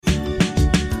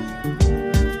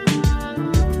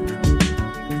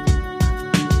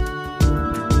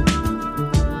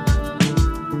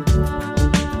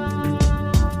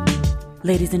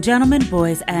Ladies and gentlemen,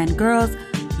 boys and girls,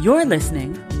 you're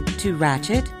listening to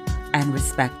Ratchet and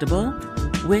Respectable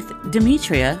with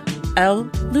Demetria L.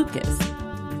 Lucas.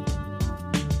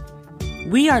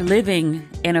 We are living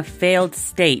in a failed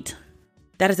state.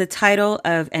 That is a title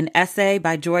of an essay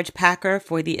by George Packer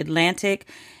for The Atlantic.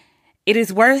 It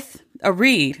is worth a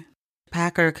read.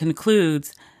 Packer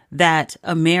concludes that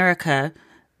America,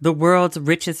 the world's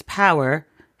richest power,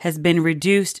 has been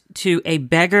reduced to a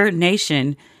beggar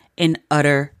nation in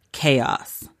utter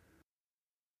chaos.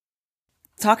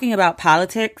 Talking about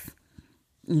politics,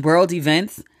 world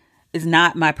events, is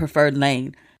not my preferred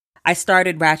lane. I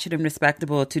started Ratchet and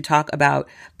Respectable to talk about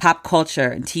pop culture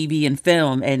and TV and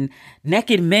film and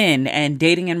naked men and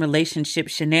dating and relationship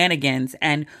shenanigans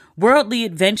and worldly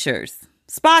adventures,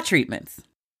 spa treatments.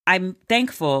 I'm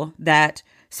thankful that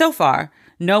so far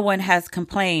no one has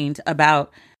complained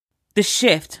about the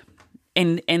shift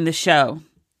in the show.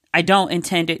 I don't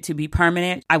intend it to be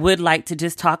permanent. I would like to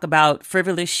just talk about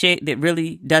frivolous shit that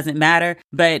really doesn't matter.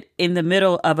 But in the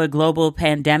middle of a global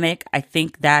pandemic, I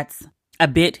think that's a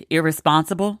bit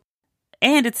irresponsible.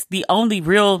 And it's the only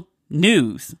real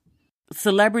news.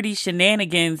 Celebrity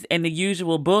shenanigans and the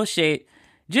usual bullshit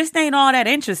just ain't all that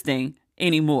interesting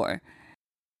anymore.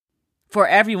 For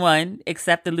everyone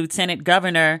except the Lieutenant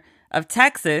Governor of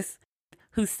Texas,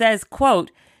 who says, quote,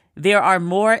 "There are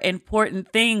more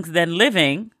important things than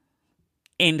living,"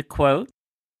 end quote.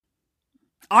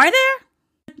 Are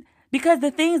there? Because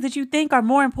the things that you think are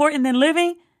more important than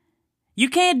living, you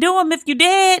can't do them if you're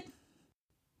dead.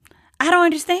 I don't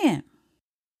understand.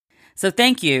 So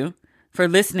thank you for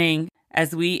listening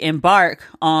as we embark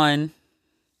on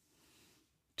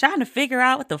trying to figure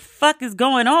out what the fuck is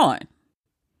going on.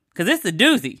 Because it's a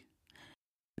doozy.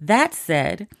 That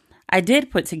said, I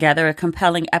did put together a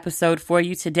compelling episode for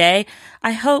you today.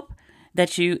 I hope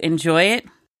that you enjoy it.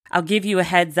 I'll give you a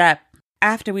heads up.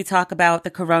 After we talk about the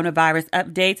coronavirus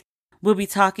updates, we'll be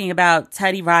talking about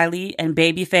Teddy Riley and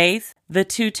Babyface, the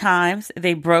 2 times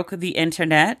they broke the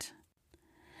internet.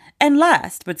 And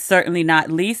last, but certainly not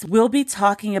least, we'll be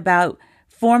talking about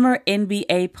former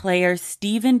NBA player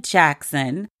Stephen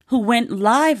Jackson, who went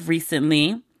live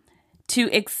recently to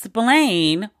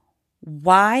explain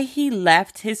why he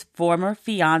left his former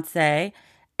fiancée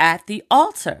at the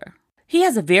altar. He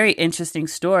has a very interesting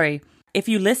story. If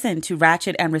you listen to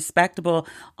Ratchet and Respectable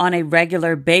on a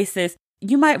regular basis,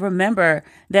 you might remember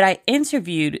that I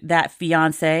interviewed that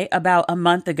fiancé about a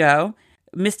month ago.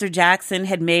 Mr. Jackson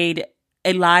had made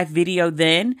a live video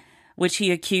then, which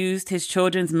he accused his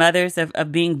children's mothers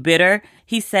of being bitter.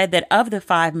 He said that of the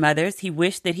 5 mothers, he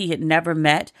wished that he had never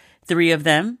met 3 of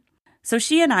them. So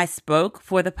she and I spoke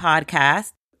for the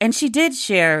podcast, and she did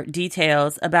share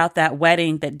details about that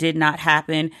wedding that did not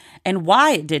happen and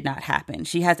why it did not happen.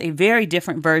 She has a very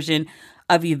different version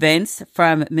of events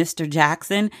from Mr.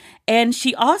 Jackson, and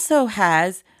she also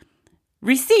has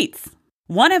receipts.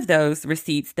 One of those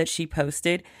receipts that she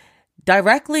posted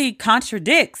directly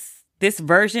contradicts this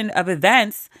version of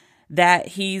events that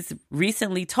he's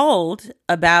recently told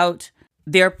about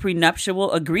their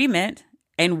prenuptial agreement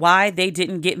and why they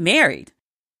didn't get married.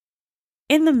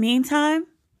 In the meantime,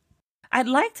 I'd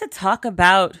like to talk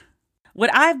about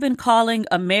what I've been calling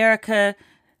America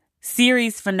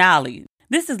series finale.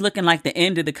 This is looking like the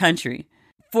end of the country.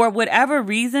 For whatever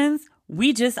reasons,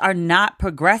 we just are not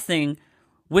progressing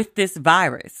with this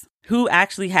virus. Who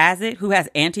actually has it? Who has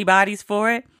antibodies for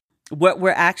it? What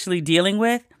we're actually dealing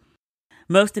with?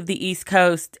 Most of the East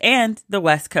Coast and the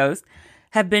West Coast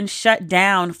have been shut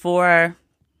down for,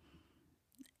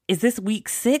 is this week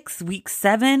 6, week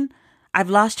 7? I've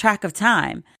lost track of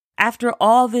time. After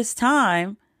all this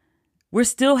time, we're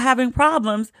still having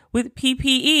problems with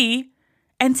PPE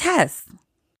and tests.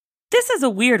 This is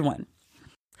a weird one.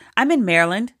 I'm in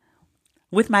Maryland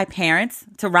with my parents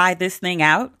to ride this thing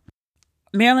out.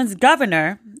 Maryland's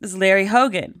governor is Larry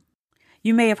Hogan.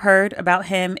 You may have heard about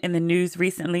him in the news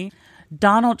recently.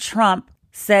 Donald Trump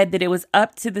said that it was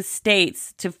up to the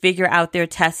states to figure out their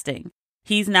testing.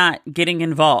 He's not getting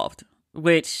involved,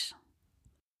 which,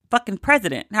 fucking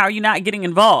president, how are you not getting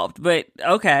involved? But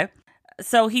okay.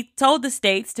 So he told the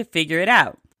states to figure it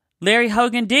out. Larry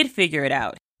Hogan did figure it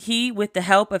out. He, with the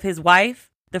help of his wife,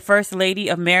 the First Lady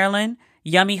of Maryland,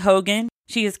 Yummy Hogan,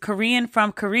 she is Korean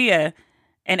from Korea,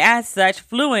 and as such,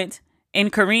 fluent in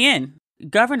Korean.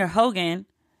 Governor Hogan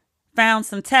found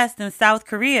some tests in South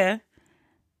Korea.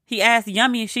 He asked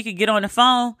Yummy if she could get on the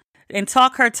phone and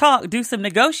talk her talk, do some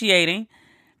negotiating.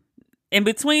 And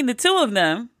between the two of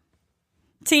them,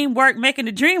 teamwork making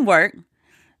the dream work,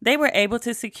 they were able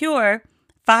to secure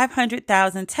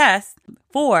 500,000 tests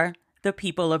for the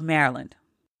people of Maryland.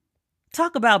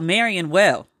 Talk about marrying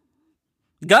well.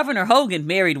 Governor Hogan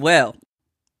married well.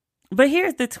 But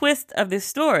here's the twist of this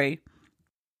story.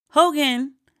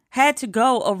 Hogan had to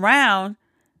go around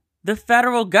the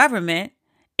federal government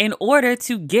in order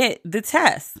to get the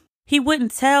test. He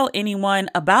wouldn't tell anyone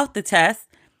about the test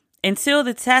until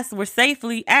the tests were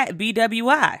safely at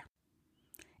BWI.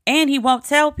 And he won't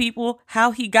tell people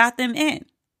how he got them in.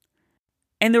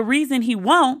 And the reason he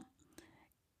won't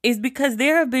is because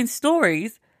there have been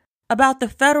stories about the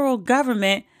federal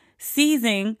government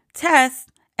seizing tests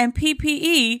and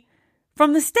PPE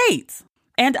from the states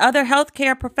and other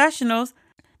healthcare professionals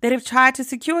that have tried to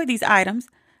secure these items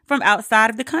from outside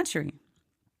of the country.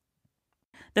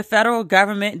 The federal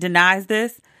government denies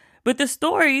this, but the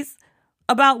stories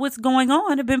about what's going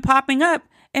on have been popping up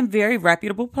in very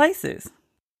reputable places.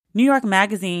 New York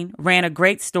Magazine ran a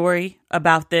great story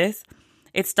about this.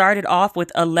 It started off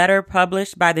with a letter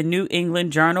published by the New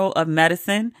England Journal of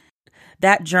Medicine.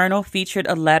 That journal featured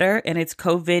a letter in its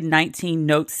COVID-19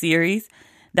 notes series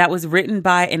that was written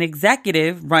by an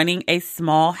executive running a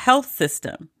small health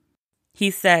system.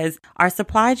 He says, "Our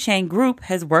supply chain group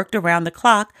has worked around the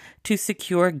clock to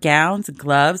secure gowns,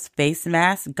 gloves, face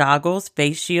masks, goggles,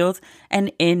 face shields,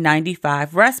 and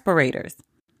N95 respirators.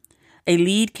 A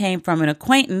lead came from an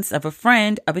acquaintance of a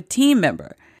friend of a team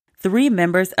member. 3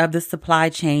 members of the supply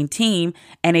chain team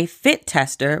and a fit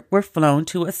tester were flown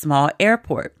to a small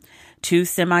airport. 2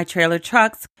 semi-trailer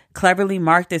trucks, cleverly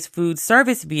marked as food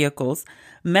service vehicles,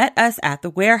 met us at the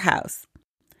warehouse.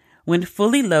 When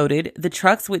fully loaded, the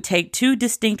trucks would take 2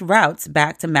 distinct routes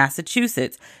back to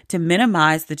Massachusetts to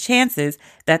minimize the chances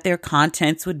that their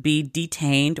contents would be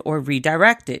detained or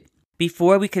redirected.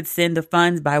 Before we could send the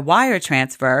funds by wire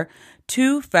transfer,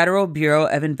 2 Federal Bureau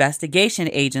of Investigation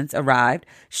agents arrived,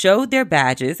 showed their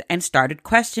badges, and started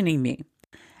questioning me.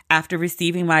 After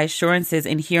receiving my assurances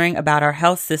and hearing about our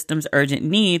health system's urgent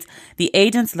needs, the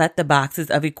agents let the boxes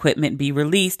of equipment be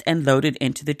released and loaded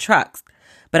into the trucks.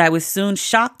 But I was soon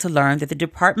shocked to learn that the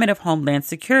Department of Homeland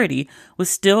Security was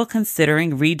still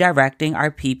considering redirecting our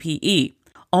PPE.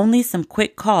 Only some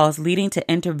quick calls leading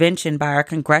to intervention by our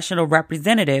congressional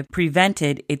representative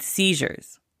prevented its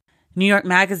seizures." New York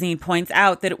Magazine points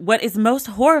out that what is most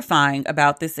horrifying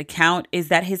about this account is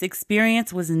that his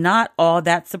experience was not all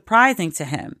that surprising to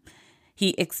him. He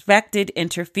expected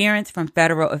interference from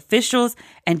federal officials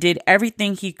and did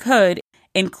everything he could,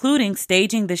 including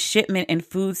staging the shipment in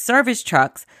food service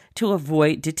trucks to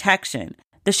avoid detection.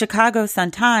 The Chicago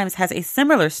Sun-Times has a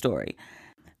similar story.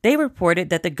 They reported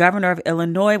that the governor of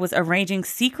Illinois was arranging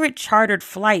secret chartered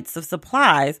flights of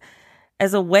supplies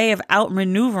as a way of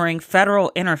outmaneuvering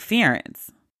federal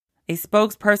interference. A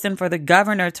spokesperson for the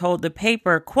governor told the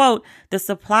paper, quote, "The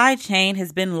supply chain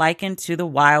has been likened to the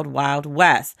wild, wild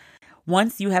west.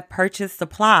 Once you have purchased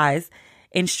supplies,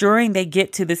 ensuring they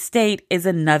get to the state is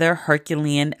another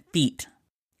Herculean feat."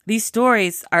 These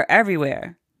stories are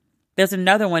everywhere. There's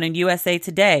another one in USA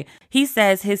Today. He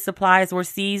says his supplies were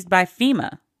seized by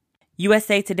FEMA.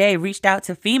 USA Today reached out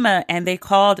to FEMA and they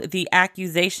called the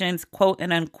accusations, quote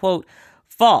and unquote,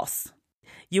 false.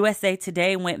 USA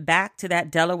Today went back to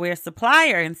that Delaware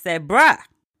supplier and said, "Bruh,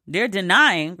 they're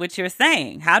denying what you're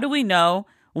saying. How do we know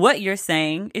what you're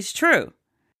saying is true?"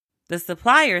 The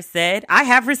supplier said, "I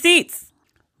have receipts."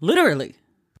 Literally.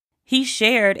 He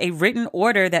shared a written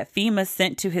order that FEMA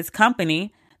sent to his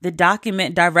company. The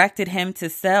document directed him to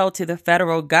sell to the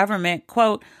federal government,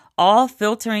 quote, "all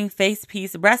filtering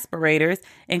facepiece respirators,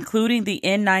 including the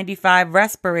N95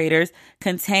 respirators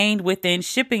contained within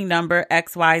shipping number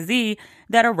XYZ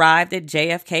that arrived at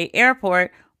JFK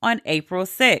Airport on April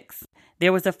 6th.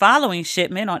 There was a following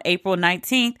shipment on April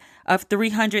 19th of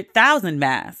 300,000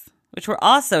 masks, which were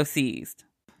also seized."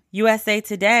 USA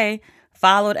Today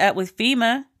followed up with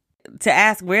FEMA to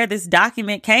ask where this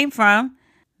document came from.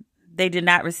 They did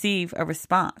not receive a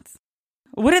response.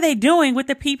 What are they doing with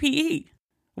the PPE?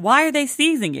 Why are they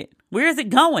seizing it? Where is it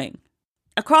going?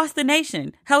 Across the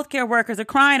nation, healthcare workers are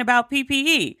crying about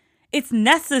PPE. It's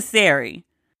necessary.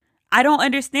 I don't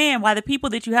understand why the people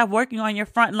that you have working on your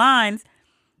front lines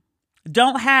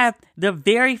don't have the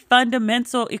very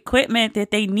fundamental equipment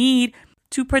that they need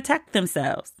to protect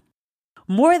themselves.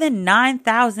 More than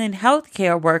 9,000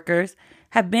 healthcare workers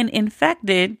have been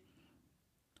infected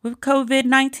with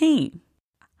COVID-19.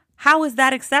 How is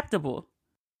that acceptable?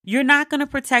 You're not going to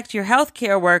protect your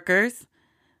healthcare workers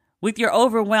with your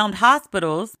overwhelmed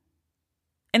hospitals.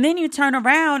 And then you turn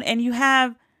around and you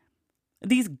have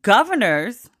these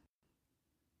governors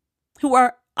who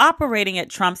are operating at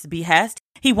Trump's behest.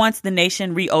 He wants the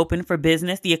nation reopened for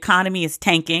business. The economy is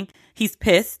tanking. He's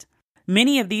pissed.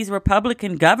 Many of these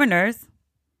Republican governors,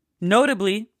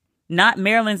 notably not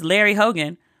Maryland's Larry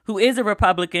Hogan, who is a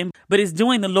Republican, but is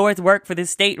doing the Lord's work for this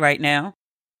state right now.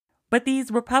 But these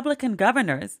Republican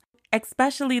governors,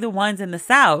 especially the ones in the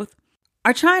South,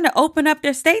 are trying to open up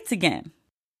their states again.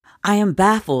 I am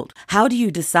baffled. How do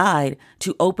you decide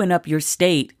to open up your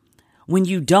state when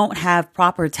you don't have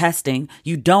proper testing,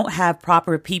 you don't have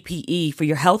proper PPE for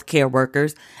your healthcare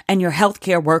workers, and your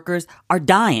healthcare workers are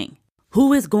dying?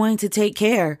 Who is going to take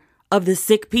care of the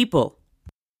sick people?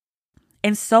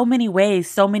 In so many ways,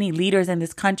 so many leaders in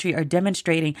this country are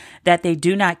demonstrating that they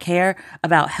do not care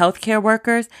about healthcare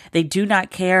workers, they do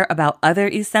not care about other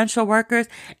essential workers,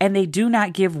 and they do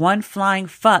not give one flying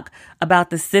fuck about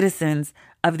the citizens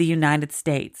of the United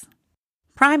States.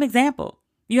 Prime example,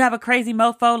 you have a crazy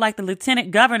mofo like the lieutenant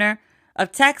governor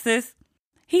of Texas.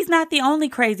 He's not the only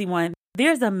crazy one.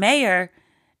 There's a mayor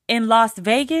in Las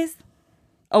Vegas,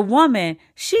 a woman.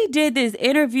 She did this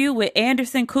interview with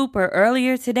Anderson Cooper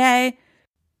earlier today.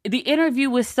 The interview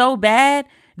was so bad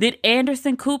that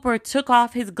Anderson Cooper took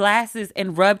off his glasses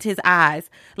and rubbed his eyes.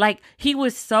 Like, he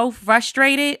was so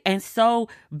frustrated and so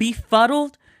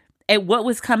befuddled at what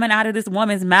was coming out of this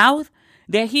woman's mouth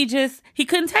that he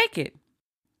couldn't take it.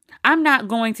 I'm not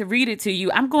going to read it to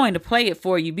you. I'm going to play it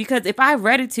for you, because if I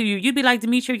read it to you, you'd be like,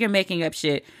 Demetria, you're making up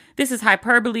shit. This is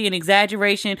hyperbole and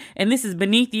exaggeration, and this is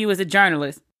beneath you as a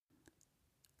journalist.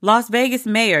 Las Vegas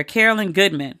Mayor Carolyn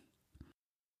Goodman.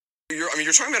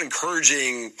 You're talking about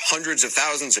encouraging hundreds of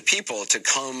thousands of people to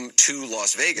come to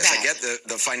Las Vegas. I get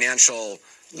the financial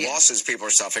losses people are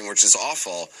suffering, which is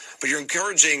awful. But you're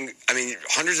encouraging,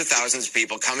 hundreds of thousands of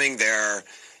people coming there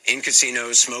in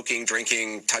casinos, smoking,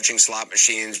 drinking, touching slot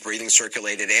machines, breathing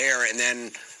circulated air, and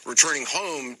then returning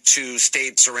home to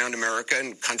states around America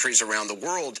and countries around the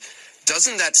world.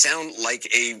 Doesn't that sound like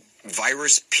a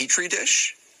virus petri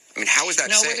dish? How is that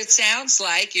safe? What it sounds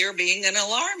like? You're being an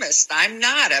alarmist. I'm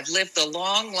not. I've lived a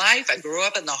long life. I grew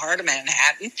up in the heart of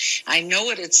Manhattan. I know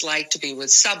what it's like to be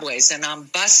with subways and on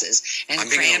buses and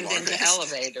crammed into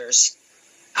elevators.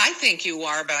 I think you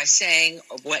are by saying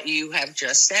what you have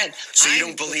just said. So you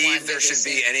don't believe there should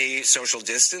be any social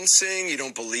distancing? You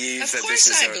don't believe that this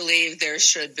is Of course I believe there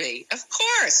should be. Of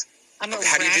course. How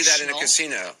do you do that in a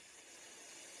casino?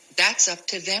 That's up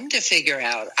to them to figure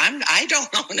out. I don't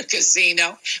own a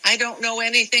casino. I don't know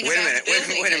anything about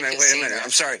building Wait a minute. I'm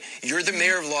sorry. You're the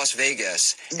mayor of Las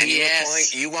Vegas, and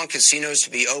you want casinos to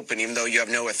be open, even though you have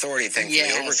no authority, thankfully,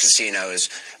 over casinos.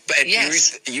 But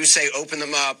you say open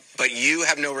them up, but you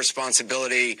have no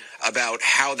responsibility about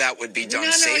how that would be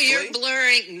done safely? No, you're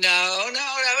blurring. No,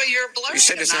 you're blurring. You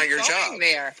said it's not your job.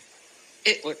 There.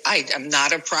 I'm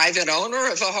not a private owner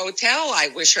of a hotel. I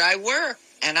wish I were.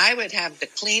 And I would have the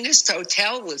cleanest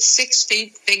hotel with 6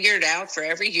 feet figured out for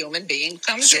every human being who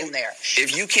comes in there.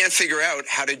 If you can't figure out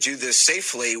how to do this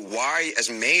safely, why, as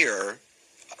mayor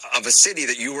of a city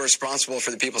that you were responsible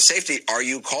for the people's safety, are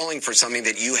you calling for something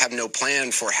that you have no plan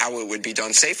for how it would be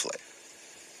done safely?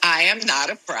 I am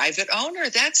not a private owner.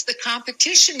 That's the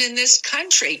competition in this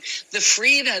country, the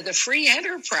freedom, the free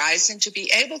enterprise, and to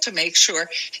be able to make sure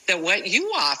that what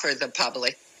you offer the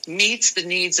public meets the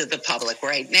needs of the public.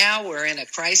 Right now, we're in a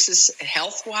crisis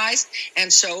health-wise,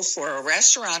 and so for a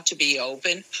restaurant to be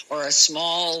open or a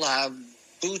small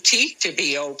boutique to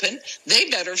be open,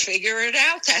 they better figure it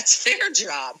out. That's their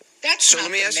job. That's not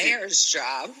the mayor's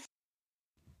job.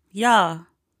 Yeah,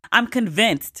 I'm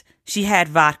convinced she had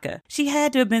vodka. She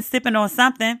had to have been sipping on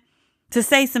something to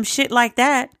say some shit like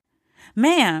that.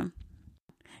 Ma'am,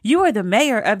 you are the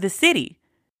mayor of the city.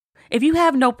 If you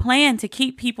have no plan to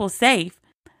keep people safe,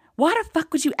 why the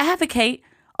fuck would you advocate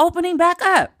opening back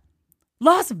up?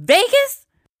 Las Vegas?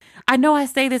 I know I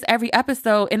say this every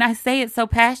episode, and I say it so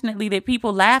passionately that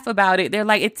people laugh about it. They're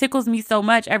like, it tickles me so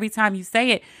much every time you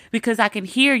say it because I can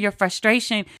hear your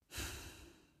frustration.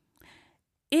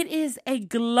 It is a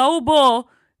global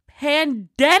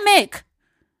pandemic.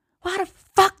 Why the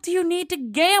fuck do you need to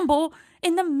gamble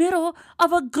in the middle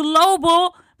of a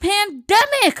global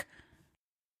pandemic?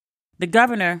 The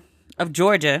governor of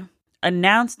Georgia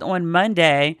announced on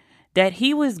Monday that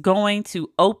he was going to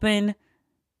open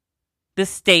the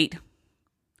state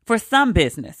for some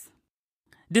business.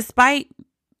 Despite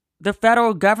the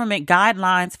federal government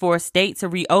guidelines for a state to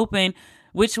reopen,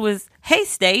 which was, hey,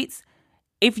 states,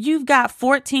 if you've got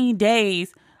 14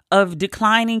 days of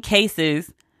declining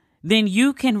cases, then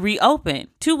you can reopen.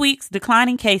 2 weeks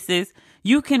declining cases,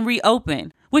 you can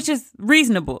reopen, which is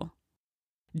reasonable.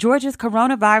 Georgia's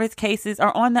coronavirus cases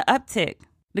are on the uptick.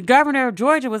 The governor of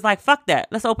Georgia was like, fuck that.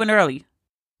 Let's open early.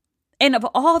 And of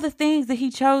all the things that he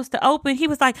chose to open, he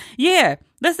was like, yeah,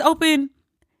 let's open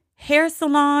hair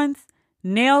salons,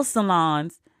 nail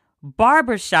salons,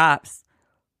 barber shops,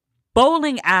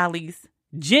 bowling alleys,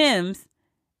 gyms,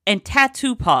 and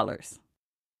tattoo parlors.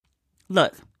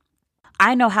 Look,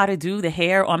 I know how to do the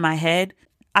hair on my head.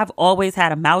 I've always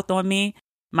had a mouth on me.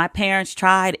 My parents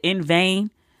tried in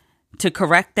vain to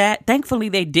correct that. Thankfully,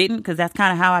 they didn't, because that's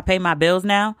kind of how I pay my bills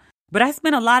now. But I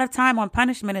spent a lot of time on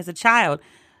punishment as a child.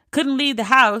 Couldn't leave the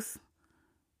house,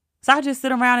 so I just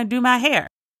sit around and do my hair.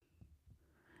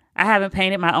 I haven't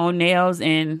painted my own nails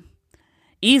in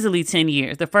easily 10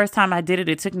 years. The first time I did it,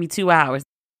 it took me 2 hours.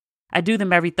 I do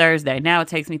them every Thursday. Now it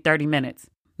takes me 30 minutes.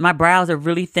 My brows are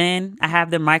really thin. I have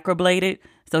them microbladed,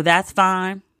 so that's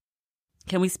fine.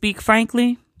 Can we speak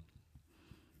frankly?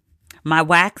 My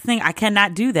waxing, I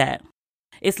cannot do that.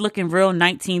 It's looking real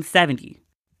 1970.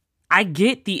 I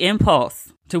get the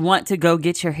impulse to want to go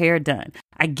get your hair done.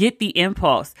 I get the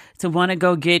impulse to want to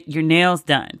go get your nails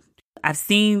done. I've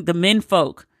seen the men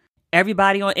folk.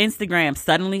 Everybody on Instagram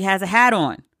suddenly has a hat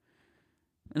on.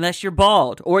 Unless you're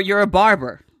bald or you're a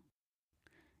barber.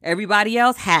 Everybody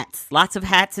else, hats. Lots of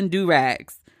hats and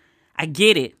do-rags. I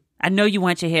get it. I know you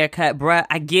want your hair cut, bruh.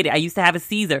 I get it. I used to have a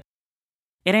Caesar.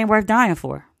 It ain't worth dying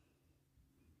for.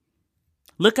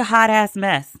 Look a hot-ass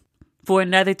mess for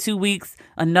another 2 weeks,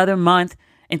 another month,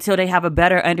 until they have a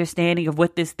better understanding of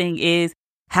what this thing is,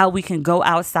 how we can go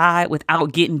outside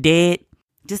without getting dead.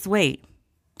 Just wait.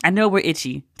 I know we're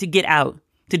itchy to get out,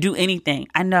 to do anything.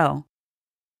 I know.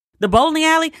 The bowling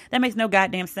alley, that makes no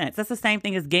goddamn sense. That's the same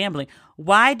thing as gambling.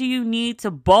 Why do you need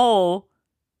to bowl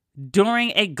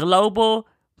during a global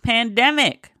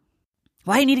pandemic?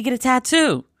 Why do you need to get a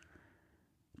tattoo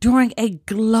during a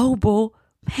global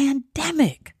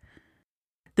pandemic?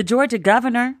 The Georgia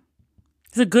governor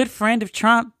is a good friend of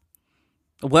Trump.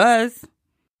 Was.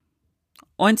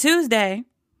 On Tuesday,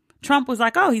 Trump was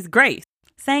like, oh, he's great.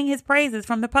 Sang his praises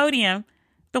from the podium,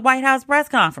 the White House press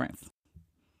conference.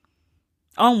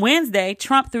 On Wednesday,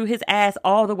 Trump threw his ass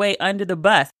all the way under the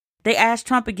bus. They asked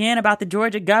Trump again about the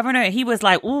Georgia governor, and he was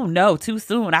like, ooh, no, too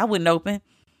soon. I wouldn't open.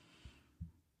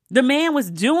 The man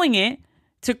was doing it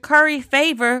to curry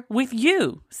favor with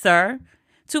you, sir.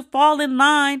 To fall in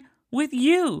line with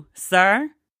you,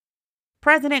 sir.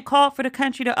 President called for the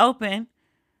country to open.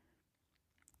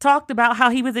 Talked about how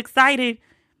he was excited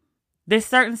that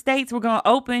certain states were going to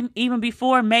open even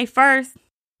before May 1st.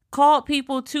 Called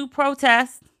people to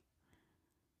protest.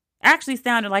 Actually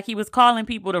sounded like he was calling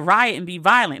people to riot and be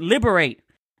violent. Liberate.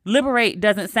 Liberate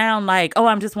doesn't sound like, oh,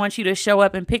 I just want you to show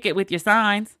up and picket with your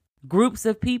signs. Groups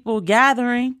of people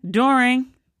gathering during,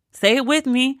 say it with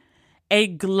me, a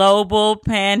global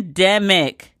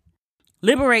pandemic.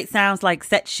 Liberate sounds like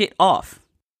set shit off.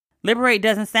 Liberate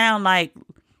doesn't sound like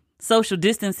social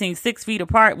distancing 6 feet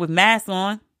apart with masks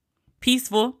on.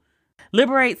 Peaceful.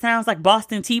 Liberate sounds like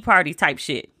Boston Tea Party type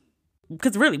shit.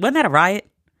 Because really, wasn't that a riot?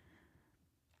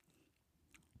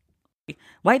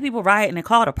 White people riot and they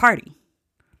call it a party.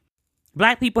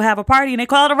 Black people have a party and they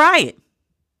call it a riot.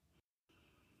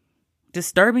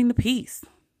 Disturbing the peace.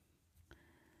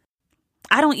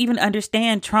 I don't even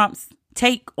understand Trump's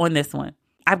take on this one.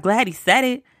 I'm glad he said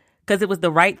it because it was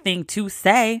the right thing to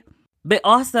say. But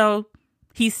also,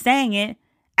 he's saying it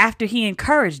after he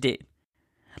encouraged it.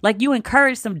 Like you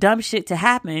encouraged some dumb shit to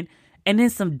happen, and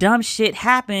then some dumb shit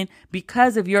happened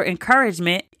because of your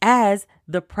encouragement as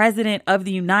the president of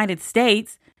the United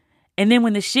States. And then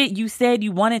when the shit you said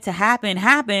you wanted to happen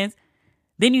happens,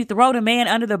 then you throw the man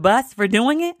under the bus for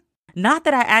doing it. Not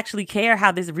that I actually care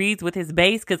how this reads with his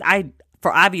base, because I,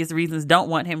 for obvious reasons, don't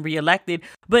want him reelected.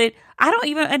 But I don't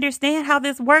even understand how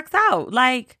this works out.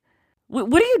 Like,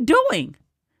 what are you doing?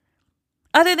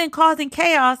 Other than causing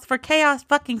chaos for chaos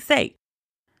fucking sake.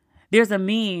 There's a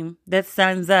meme that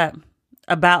sums up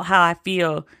about how I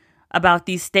feel about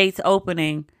these states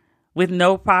opening with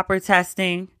no proper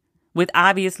testing, with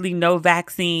obviously no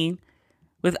vaccine,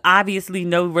 with obviously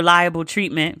no reliable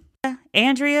treatment.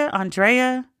 Andrea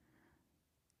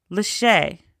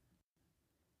Lachey.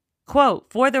 Quote,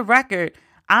 for the record,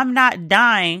 I'm not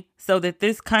dying so that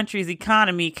this country's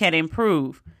economy can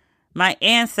improve. My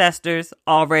ancestors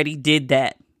already did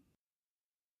that.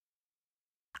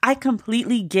 I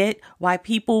completely get why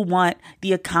people want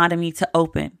the economy to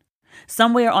open.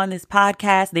 Somewhere on this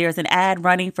podcast, there's an ad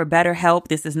running for BetterHelp.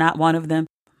 This is not one of them.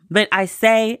 But I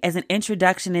say as an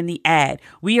introduction in the ad,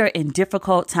 we are in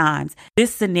difficult times.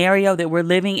 This scenario that we're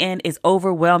living in is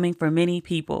overwhelming for many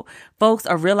people. Folks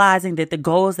are realizing that the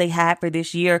goals they had for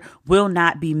this year will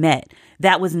not be met.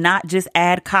 That was not just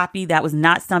ad copy. That was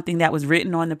not something that was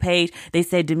written on the page. They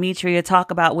said, Demetria,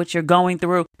 talk about what you're going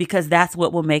through because that's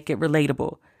what will make it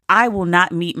relatable. I will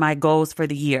not meet my goals for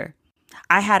the year.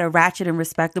 I had a Ratchet and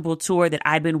Respectable tour that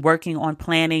I'd been working on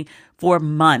planning for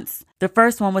months. The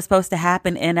first one was supposed to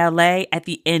happen in LA at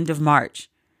the end of March.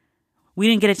 We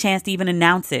didn't get a chance to even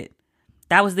announce it.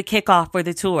 That was the kickoff for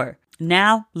the tour.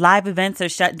 Now, live events are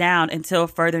shut down until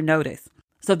further notice.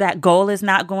 So that goal is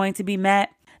not going to be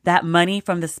met. That money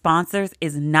from the sponsors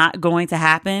is not going to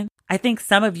happen. I think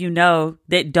some of you know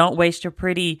that Don't Waste Your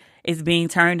Pretty is being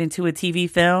turned into a TV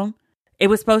film. It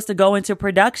was supposed to go into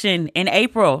production in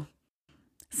April.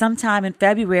 Sometime in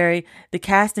February, the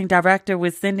casting director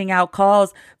was sending out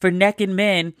calls for naked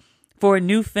men for a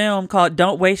new film called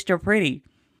Don't Waste Your Pretty.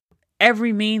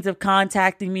 Every means of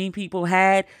contacting me people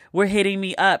had were hitting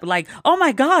me up like, oh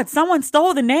my God, someone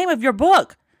stole the name of your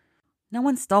book. No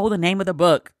one stole the name of the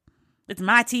book. It's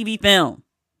my TV film.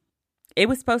 It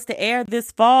was supposed to air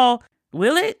this fall.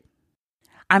 Will it?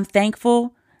 I'm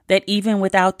thankful that even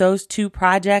without those two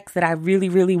projects that I really,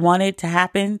 really wanted to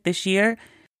happen this year,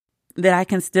 that I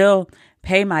can still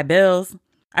pay my bills.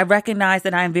 I recognize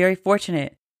that I am very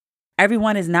fortunate.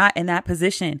 Everyone is not in that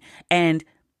position. And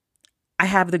I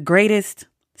have the greatest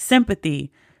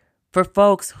sympathy for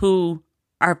folks who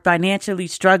are financially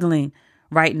struggling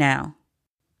right now.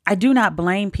 I do not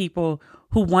blame people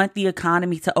who want the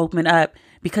economy to open up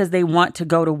because they want to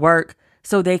go to work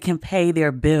so they can pay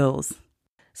their bills,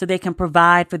 so they can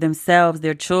provide for themselves,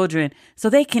 their children, so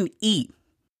they can eat.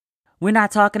 We're not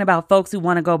talking about folks who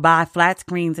want to go buy flat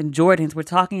screens and Jordans. We're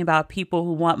talking about people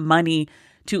who want money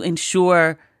to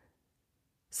ensure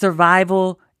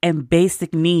survival and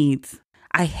basic needs.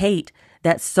 I hate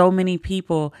that so many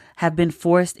people have been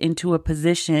forced into a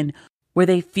position where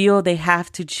they feel they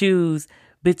have to choose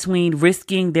between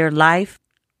risking their life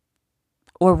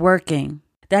or working.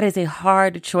 That is a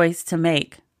hard choice to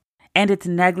make. And it's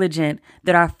negligent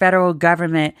that our federal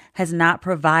government has not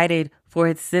provided for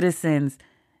its citizens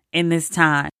in this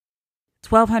time.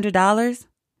 $1,200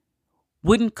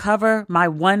 wouldn't cover my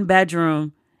one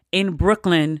bedroom in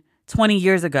Brooklyn 20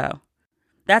 years ago.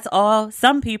 That's all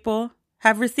some people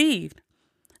have received.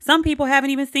 Some people haven't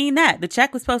even seen that. The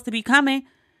check was supposed to be coming.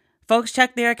 Folks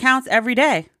check their accounts every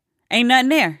day. Ain't nothing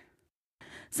there.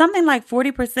 Something like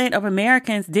 40% of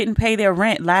Americans didn't pay their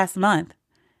rent last month.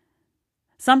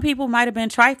 Some people might have been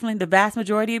trifling. The vast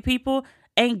majority of people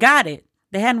ain't got it.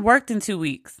 They hadn't worked in 2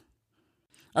 weeks.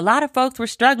 A lot of folks were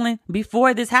struggling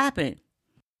before this happened.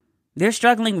 They're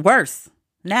struggling worse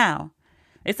now.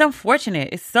 It's unfortunate.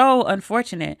 It's so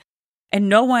unfortunate. And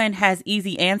no one has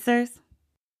easy answers.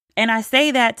 And I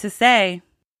say that to say,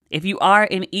 if you are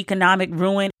in economic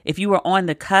ruin, if you are on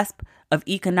the cusp of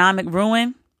economic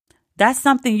ruin, that's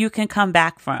something you can come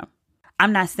back from.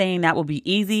 I'm not saying that will be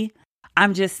easy.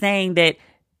 I'm just saying that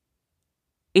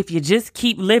if you just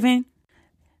keep living,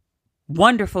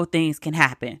 wonderful things can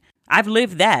happen. I've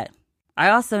lived that. I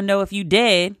also know if you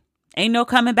dead, ain't no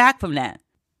coming back from that.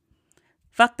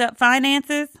 Fucked up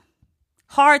finances,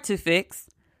 hard to fix,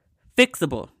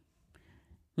 fixable.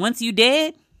 Once you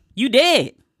dead, you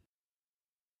dead.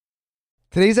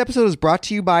 Today's episode is brought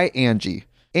to you by Angie.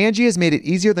 Angie has made it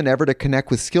easier than ever to connect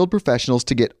with skilled professionals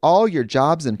to get all your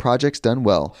jobs and projects done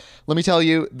well. Let me tell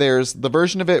you, there's the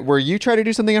version of it where you try to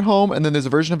do something at home, and then there's a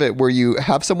version of it where you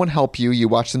have someone help you, you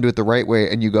watch them do it the right way,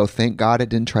 and you go, thank God I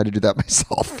didn't try to do that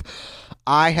myself.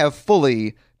 I have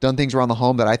fully done things around the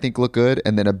home that I think look good,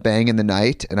 and then a bang in the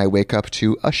night, and I wake up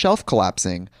to a shelf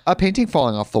collapsing, a painting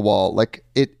falling off the wall.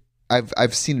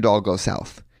 I've seen it all go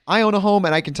south. I own a home,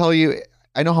 and I can tell you,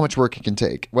 I know how much work it can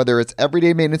take. Whether it's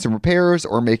everyday maintenance and repairs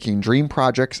or making dream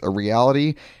projects a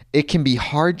reality, it can be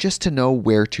hard just to know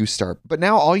where to start. But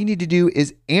now all you need to do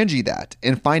is Angie that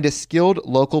and find a skilled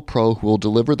local pro who will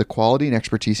deliver the quality and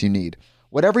expertise you need.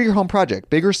 Whatever your home project,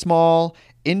 big or small,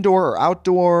 indoor or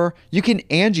outdoor, you can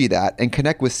Angie that and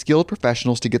connect with skilled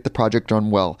professionals to get the project done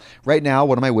well. Right now,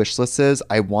 one of my wish lists is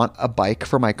I want a bike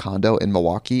for my condo in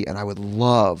Milwaukee, and I would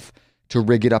love to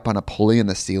rig it up on a pulley in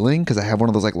the ceiling because I have one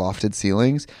of those like lofted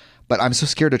ceilings, but I'm so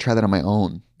scared to try that on my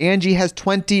own. Angie has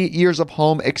 20 years of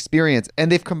home experience, and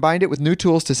they've combined it with new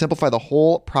tools to simplify the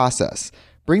whole process.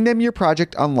 Bring them your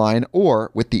project online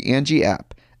or with the Angie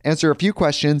app. Answer a few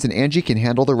questions and Angie can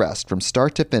handle the rest from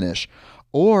start to finish,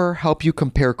 or help you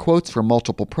compare quotes from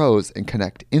multiple pros and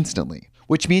connect instantly,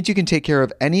 which means you can take care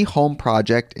of any home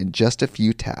project in just a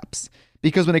few taps.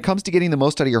 Because when it comes to getting the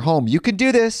most out of your home, you can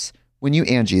do this when you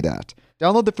Angie that.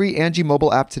 Download the free Angie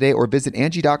mobile app today or visit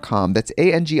Angie.com. That's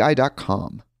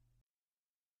ANGI.com.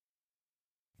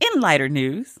 In lighter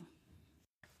news,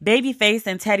 Babyface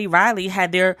and Teddy Riley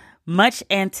had their much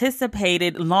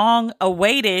anticipated, long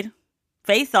awaited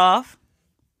face-off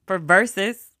for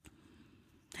Verzuz.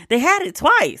 They had it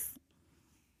twice.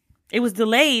 It was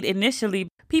delayed initially.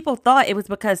 People thought it was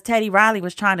because Teddy Riley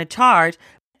was trying to charge,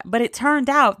 but it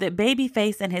turned out that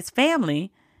Babyface and his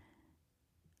family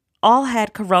all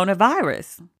had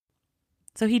coronavirus.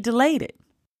 So he delayed it.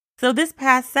 So this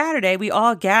past Saturday, we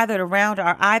all gathered around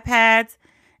our iPads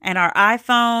and our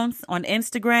iPhones on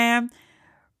Instagram,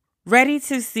 ready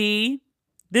to see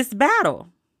this battle.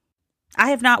 I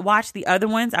have not watched the other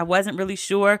ones. I wasn't really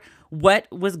sure what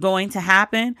was going to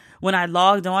happen. When I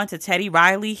logged on to Teddy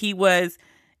Riley, he was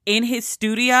in his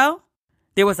studio.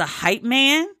 There was a hype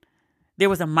man. There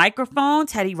was a microphone.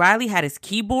 Teddy Riley had his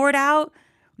keyboard out.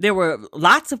 There were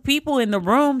lots of people in the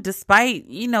room despite,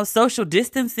 social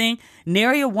distancing.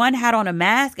 Nary one had on a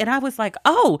mask. And I was like,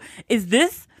 oh, is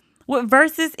this what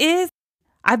Versus is?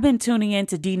 I've been tuning in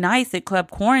to D Nice at Club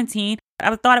Quarantine.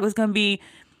 I thought it was going to be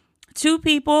two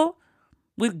people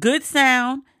with good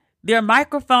sound, their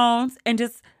microphones, and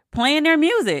just playing their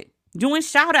music, doing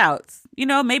shout outs,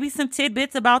 maybe some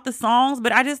tidbits about the songs.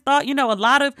 But I just thought, a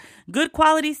lot of good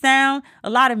quality sound, a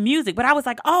lot of music. But I was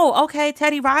like, oh, okay,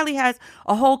 Teddy Riley has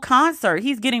a whole concert.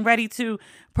 He's getting ready to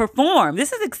perform.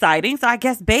 This is exciting. So I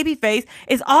guess Babyface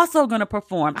is also going to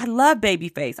perform. I love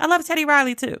Babyface. I love Teddy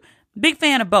Riley too. Big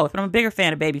fan of both, but I'm a bigger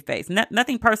fan of Babyface.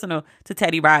 Nothing personal to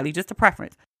Teddy Riley, just a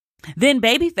preference. Then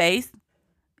Babyface,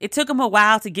 it took him a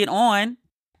while to get on.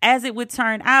 As it would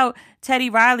turn out, Teddy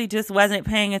Riley just wasn't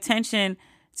paying attention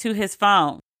to his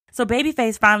phone. So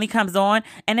Babyface finally comes on,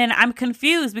 and then I'm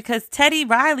confused because Teddy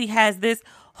Riley has this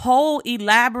whole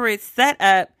elaborate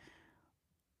setup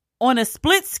on a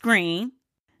split screen.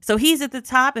 So he's at the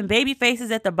top and Babyface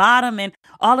is at the bottom, and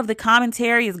all of the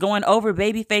commentary is going over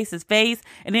Babyface's face,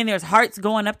 and then there's hearts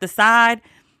going up the side.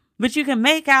 But you can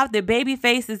make out that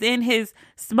Babyface is in his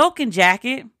smoking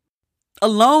jacket,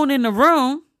 alone in the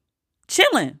room,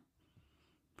 chilling.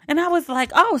 And I was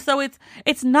like, oh, so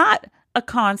it's not a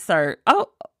concert. Oh,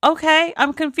 okay.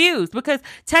 I'm confused because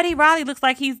Teddy Riley looks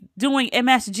like he's doing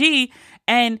MSG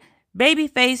and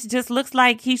Babyface just looks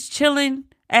like he's chilling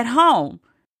at home.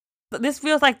 This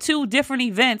feels like two different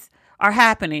events are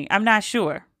happening. I'm not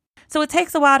sure. So it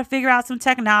takes a while to figure out some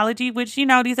technology, which,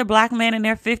 these are black men in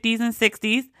their 50s and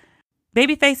 60s.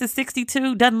 Babyface is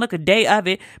 62, doesn't look a day of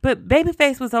it, but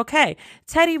Babyface was okay.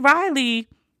 Teddy Riley,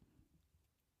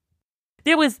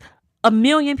 there was 1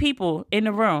 million people in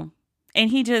the room, and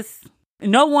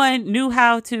no one knew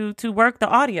how to work the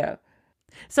audio.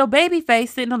 So Babyface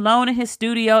sitting alone in his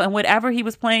studio and whatever he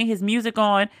was playing his music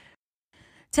on,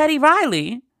 Teddy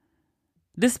Riley,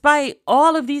 despite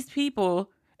all of these people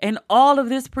and all of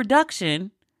this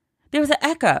production, there was an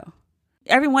echo.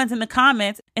 Everyone's in the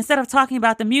comments. Instead of talking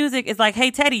about the music, it's like,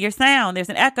 hey, Teddy, your sound. There's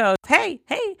an echo. Hey,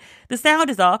 the sound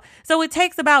is off. So it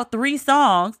takes about 3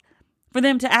 songs for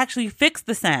them to actually fix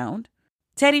the sound.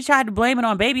 Teddy tried to blame it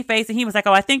on Babyface, and he was like,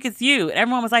 oh, I think it's you. And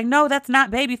everyone was like, no, that's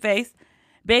not Babyface.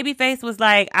 Babyface was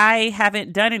like, I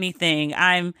haven't done anything.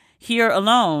 I'm here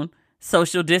alone,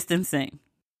 social distancing.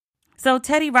 So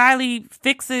Teddy Riley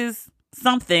fixes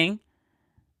something.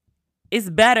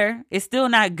 It's better. It's still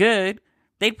not good.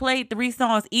 They played 3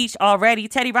 songs each already.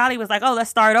 Teddy Riley was like, oh, let's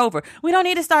start over. We don't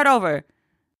need to start over.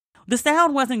 The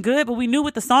sound wasn't good, but we knew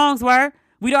what the songs were.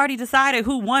 We'd already decided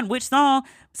who won which song.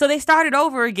 So they started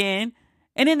over again.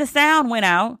 And then the sound went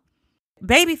out.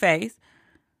 Babyface,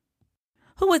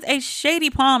 who was a shady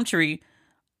palm tree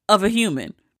of a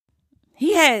human.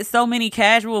 He had so many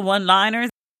casual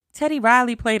one-liners. Teddy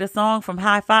Riley played a song from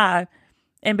High Five,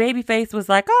 and Babyface was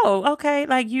like, oh, okay.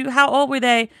 Like, how old were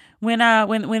they when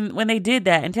they did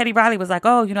that? And Teddy Riley was like,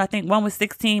 oh, I think one was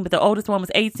 16, but the oldest one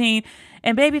was 18.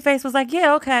 And Babyface was like,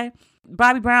 yeah, okay.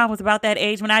 Bobby Brown was about that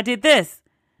age when I did this.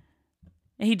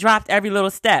 And he dropped every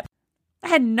little step. I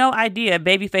had no idea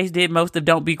Babyface did most of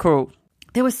Don't Be Cruel.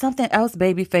 There was something else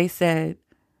Babyface said.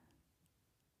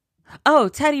 Oh,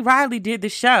 Teddy Riley did the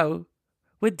show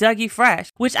with Dougie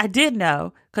Fresh, which I did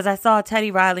know because I saw Teddy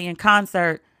Riley in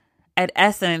concert at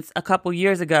Essence a couple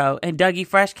years ago, and Dougie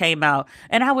Fresh came out.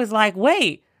 And I was like,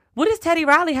 wait, what does Teddy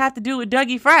Riley have to do with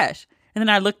Dougie Fresh? And then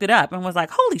I looked it up and was like,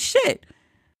 holy shit.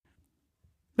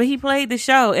 But he played the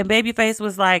show, and Babyface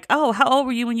was like, oh, how old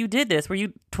were you when you did this? Were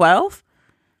you 12?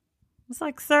 It's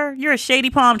like, sir, you're a shady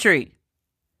palm tree.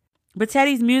 But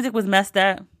Teddy's music was messed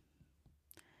up.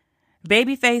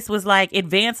 Babyface was like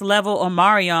advanced level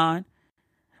Omarion.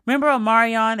 Remember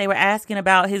Omarion? They were asking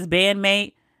about his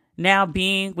bandmate now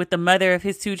being with the mother of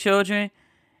his 2 children.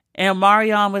 And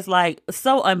Omarion was like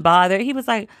so unbothered. He was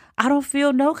like, I don't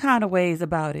feel no kind of ways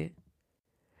about it.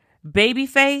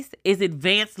 Babyface is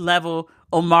advanced level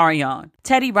Omarion.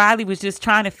 Teddy Riley was just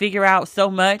trying to figure out so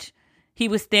much. He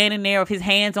was standing there with his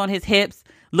hands on his hips,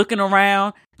 looking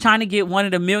around, trying to get one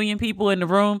of the 1 million people in the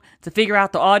room to figure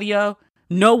out the audio.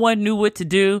 No one knew what to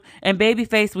do. And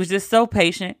Babyface was just so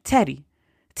patient. Teddy.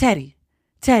 Tyrese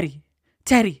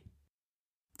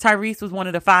was one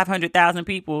of the 500,000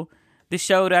 people that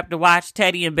showed up to watch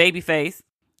Teddy and Babyface.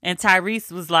 And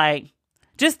Tyrese was like,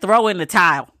 just throw in the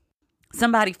towel.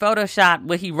 Somebody photoshopped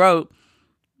what he wrote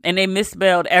and they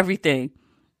misspelled everything.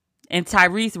 And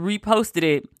Tyrese reposted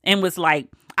it and was like,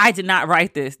 I did not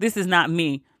write this. This is not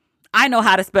me. I know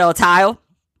how to spell tile.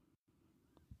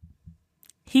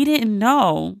 He didn't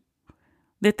know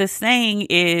that the saying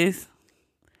is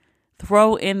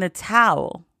throw in the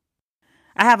towel.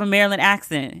 I have a Maryland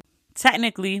accent.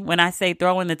 Technically, when I say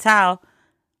throw in the towel,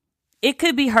 it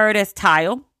could be heard as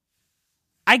tile.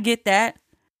 I get that.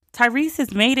 Tyrese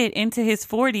has made it into his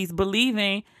 40s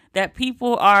believing that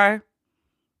people are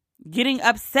getting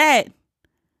upset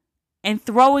and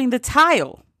throwing the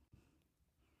tile.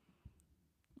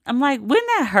 I'm like, wouldn't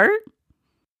that hurt?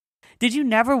 Did you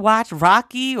never watch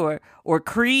Rocky or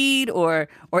Creed or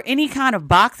any kind of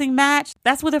boxing match?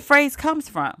 That's where the phrase comes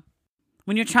from.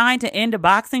 When you're trying to end a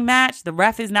boxing match, the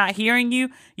ref is not hearing you.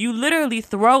 You literally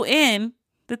throw in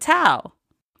the towel.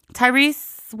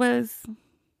 Tyrese was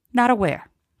not aware.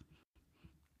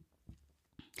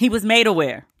 He was made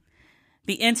aware.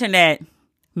 The internet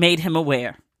made him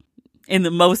aware in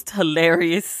the most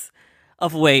hilarious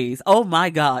of ways. Oh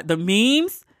my God. The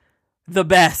memes, the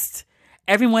best.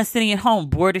 Everyone sitting at home,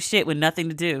 bored as shit with nothing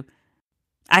to do.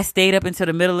 I stayed up until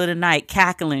the middle of the night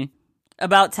cackling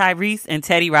about Tyrese and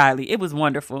Teddy Riley. It was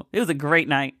wonderful. It was a great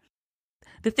night.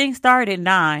 The thing started at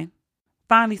 9.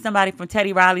 Finally, somebody from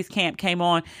Teddy Riley's camp came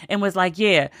on and was like,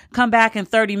 yeah, come back in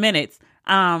 30 minutes.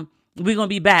 We're going to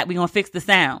be back. We're going to fix the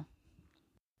sound.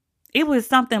 It was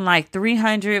something like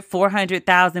 300,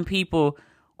 400,000 people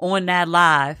on that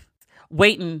live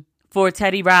waiting for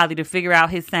Teddy Riley to figure out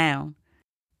his sound.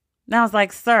 And I was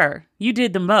like, sir, you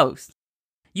did the most.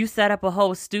 You set up a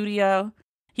whole studio.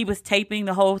 He was taping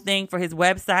the whole thing for his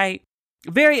website.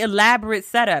 Very elaborate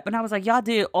setup. And I was like, y'all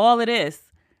did all of this.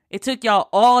 It took y'all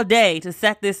all day to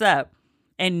set this up.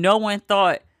 And no one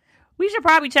thought, we should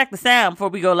probably check the sound before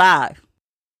we go live.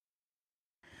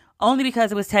 Only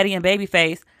because it was Teddy and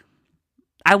Babyface.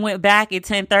 I went back at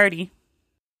 10:30.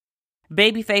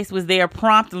 Babyface was there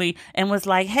promptly and was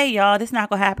like, hey, y'all, this not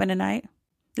going to happen tonight.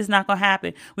 This is not going to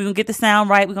happen. We're going to get the sound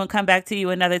right. We're going to come back to you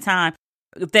another time.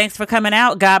 Thanks for coming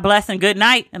out. God bless and good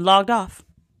night. And logged off.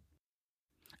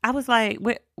 I was like,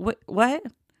 what?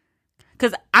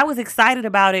 Because I was excited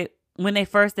about it when they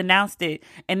first announced it.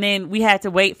 And then we had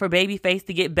to wait for Babyface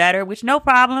to get better, which no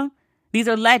problem. These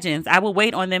are legends. I will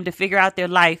wait on them to figure out their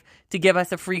life to give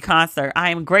us a free concert. I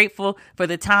am grateful for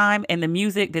the time and the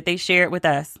music that they shared with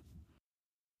us.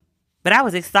 But I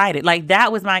was excited. Like,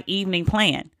 that was my evening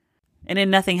plan. And then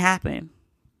nothing happened.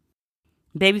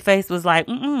 Babyface was like,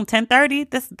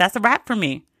 10:30, that's a wrap for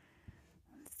me.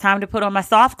 It's time to put on my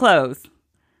soft clothes.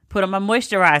 Put on my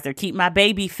moisturizer. Keep my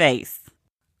baby face.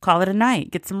 Call it a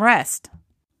night. Get some rest.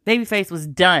 Babyface was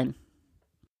done.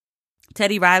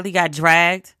 Teddy Riley got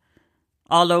dragged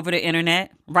all over the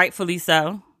internet. Rightfully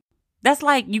so. That's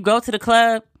like you go to the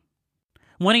club.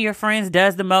 One of your friends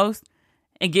does the most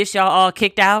and gets y'all all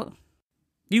kicked out.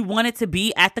 You wanted to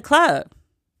be at the club.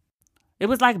 It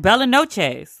was like Bella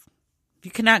Noche's. If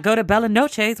you cannot go to Bella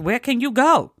Noche's, where can you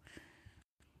go?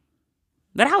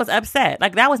 But I was upset.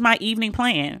 Like, that was my evening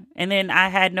plan. And then I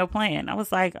had no plan. I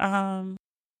was like,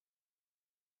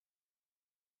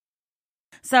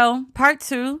 So, part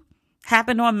 2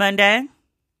 happened on Monday.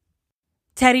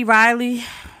 Teddy Riley,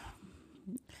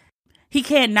 he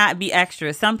can't not be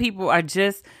extra. Some people are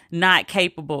just not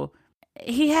capable.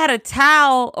 He had a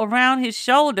towel around his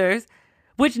shoulders,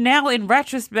 which now in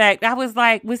retrospect, I was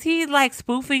like, was he like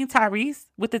spoofing Tyrese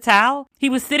with the towel? He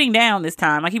was sitting down this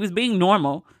time, like he was being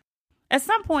normal. At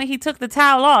some point, he took the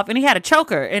towel off and he had a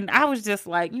choker. And I was just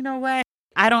like, you know what?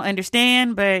 I don't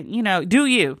understand, but, do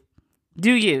you.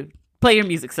 Do you. Play your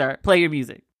music, sir. Play your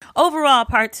music. Overall,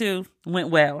 part 2 went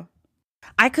well.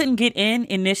 I couldn't get in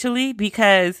initially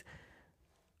because,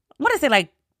 I want to say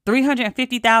like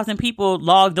 350,000 people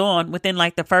logged on within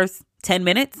like the first 10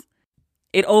 minutes.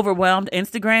 It overwhelmed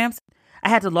Instagram. I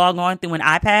had to log on through an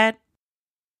iPad.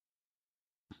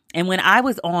 And when I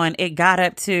was on, it got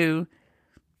up to,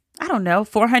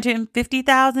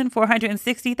 450,000,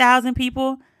 460,000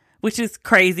 people, which is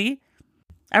crazy.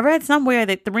 I read somewhere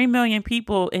that 3 million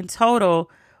people in total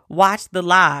watched the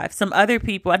live. Some other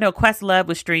people, I know Questlove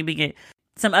was streaming it.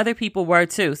 Some other people were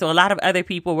too. So a lot of other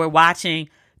people were watching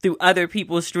through other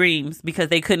people's streams because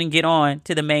they couldn't get on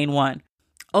to the main one.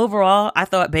 Overall, I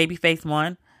thought Babyface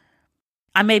won.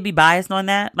 I may be biased on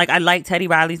that. Like, I like Teddy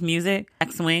Riley's music,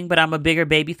 Swing, but I'm a bigger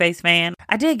Babyface fan.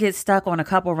 I did get stuck on a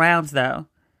couple rounds though.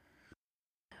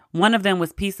 One of them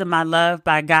was Piece of My Love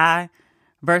by Guy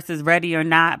versus Ready or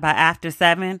Not by After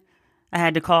 7. I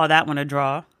had to call that one a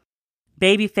draw.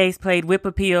 Babyface played Whip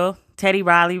Appeal. Teddy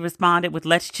Riley responded with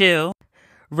Let's Chill.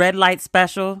 Red Light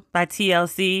Special by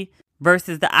TLC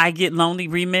versus the I Get Lonely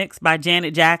remix by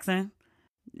Janet Jackson.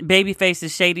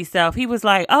 Babyface's shady self. He was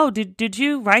like, oh, did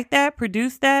you write that,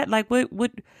 produce that? Like, what?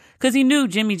 Because he knew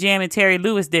Jimmy Jam and Terry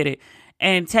Lewis did it.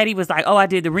 And Teddy was like, oh, I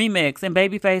did the remix. And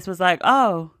Babyface was like,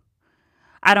 oh,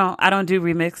 I don't do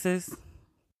remixes.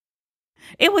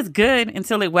 It was good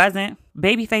until it wasn't.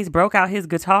 Babyface broke out his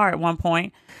guitar at one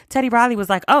point. Teddy Riley was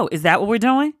like, oh, is that what we're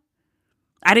doing?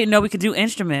 I didn't know we could do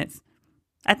instruments.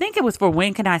 I think it was for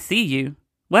When Can I See You?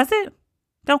 Was it?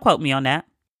 Don't quote me on that.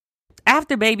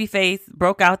 After Babyface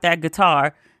broke out that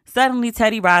guitar, suddenly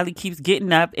Teddy Riley keeps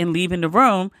getting up and leaving the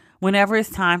room whenever it's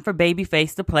time for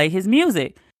Babyface to play his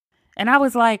music. And I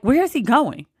was like, where is he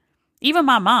going? Even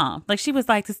my mom, like, she was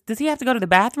like, does he have to go to the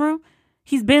bathroom?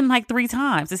 He's been like 3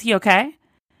 times. Is he okay?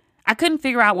 I couldn't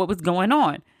figure out what was going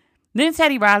on. Then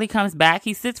Teddy Riley comes back.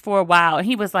 He sits for a while and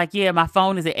he was like, yeah, my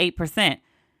phone is at 8%.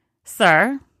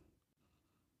 Sir,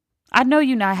 I know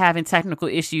you're not having technical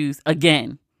issues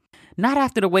again. Not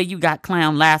after the way you got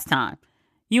clowned last time.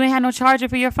 You ain't had no charger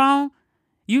for your phone?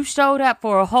 You showed up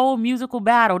for a whole musical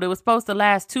battle that was supposed to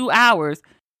last 2 hours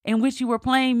in which you were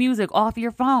playing music off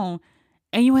your phone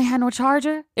and you ain't had no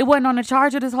charger? It wasn't on the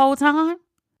charger this whole time?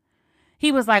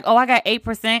 He was like, oh, I got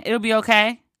 8%. It'll be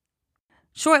okay.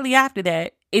 Shortly after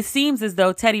that, it seems as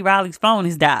though Teddy Riley's phone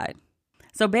has died.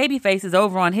 So Babyface is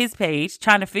over on his page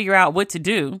trying to figure out what to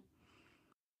do.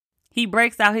 He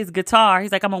breaks out his guitar.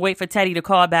 He's like, I'm going to wait for Teddy to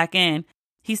call back in.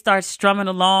 He starts strumming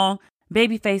along.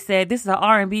 Babyface said, this is an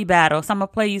R&B battle, so I'm going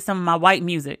to play you some of my white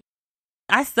music.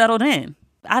 I settled in.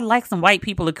 I like some white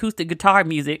people acoustic guitar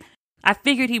music. I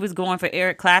figured he was going for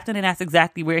Eric Clapton, and that's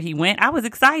exactly where he went. I was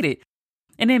excited.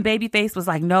 And then Babyface was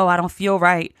like, no, I don't feel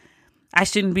right. I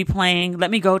shouldn't be playing.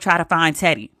 Let me go try to find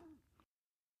Teddy.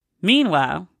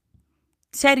 Meanwhile,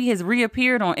 Teddy has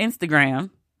reappeared on Instagram.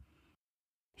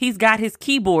 He's got his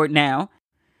keyboard now.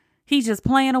 He's just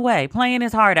playing away, playing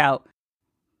his heart out.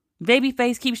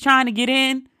 Babyface keeps trying to get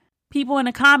in. People in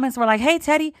the comments were like, hey,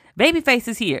 Teddy, Babyface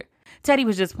is here. Teddy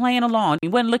was just playing along. He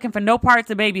wasn't looking for no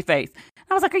parts of Babyface.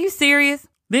 I was like, are you serious?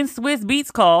 Then Swizz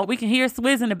Beatz called. We can hear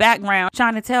Swizz in the background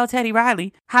trying to tell Teddy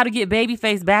Riley how to get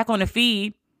Babyface back on the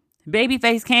feed.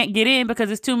 Babyface can't get in because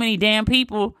there's too many damn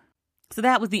people. So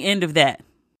that was the end of that.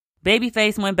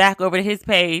 Babyface went back over to his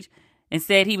page and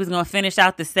said he was going to finish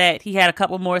out the set. He had a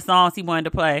couple more songs he wanted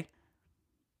to play.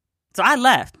 So I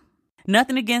left.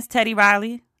 Nothing against Teddy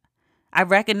Riley. I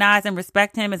recognize and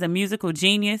respect him as a musical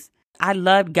genius. I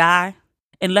loved Guy.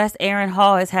 Unless Aaron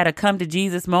Hall has had a come to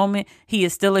Jesus moment, he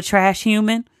is still a trash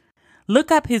human. Look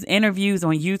up his interviews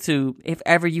on YouTube if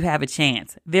ever you have a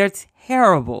chance. They're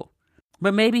terrible.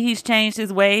 But maybe he's changed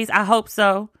his ways. I hope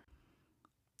so.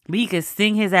 But he could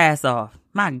sing his ass off.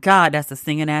 My God, that's a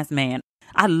singing ass man.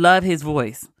 I love his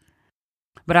voice.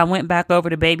 But I went back over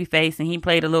to Babyface and he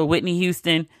played a little Whitney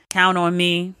Houston, Count on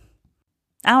Me.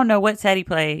 I don't know what Teddy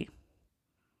played.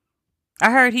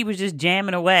 I heard he was just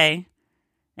jamming away.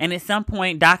 And at some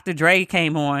point, Dr. Dre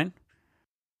came on.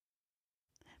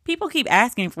 People keep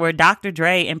asking for a Dr.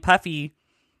 Dre and Puffy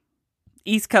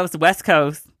East Coast, West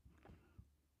Coast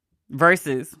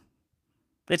versus.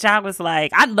 Which I was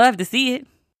like, I'd love to see it.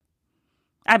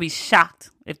 I'd be shocked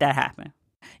if that happened.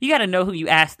 You got to know who you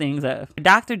ask things of.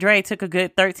 Dr. Dre took a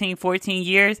good 13, 14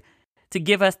 years to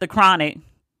give us The Chronic,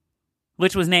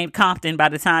 which was named Compton by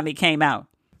the time it came out.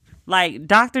 Like,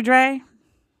 Dr. Dre,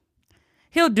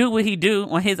 he'll do what he do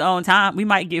on his own time. We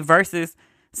might get verses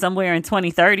somewhere in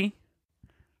 2030.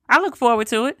 I look forward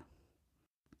to it.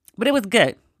 But it was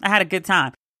good. I had a good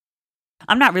time.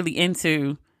 I'm not really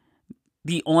into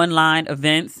the online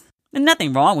events. There's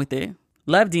nothing wrong with it.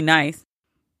 Love D-Nice.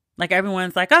 Like,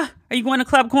 everyone's like, are you going to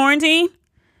Club Quarantine?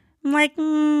 I'm like,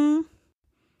 am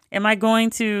I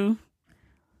going to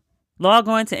log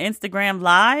on to Instagram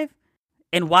Live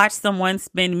and watch someone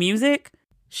spin music?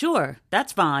 Sure,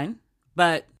 that's fine.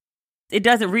 But it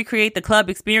doesn't recreate the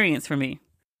club experience for me.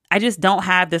 I just don't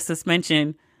have the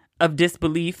suspension of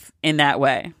disbelief in that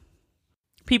way.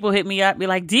 People hit me up, be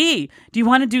like, D, do you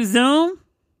want to do Zoom?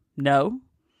 No.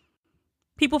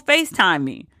 People FaceTime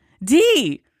me.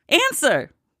 D,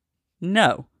 answer.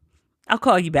 No. I'll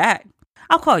call you back.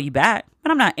 But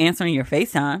I'm not answering your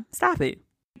FaceTime. Stop it.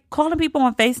 Calling people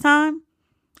on FaceTime,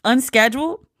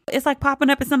 unscheduled, it's like popping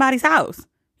up at somebody's house.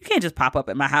 You can't just pop up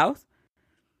at my house.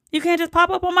 You can't just pop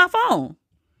up on my phone.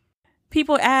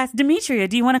 People ask, Demetria,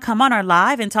 do you want to come on our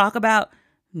live and talk about?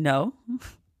 No.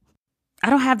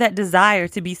 I don't have that desire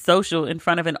to be social in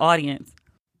front of an audience.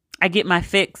 I get my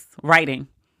fix writing.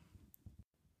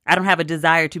 I don't have a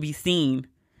desire to be seen,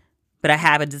 but I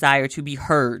have a desire to be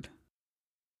heard.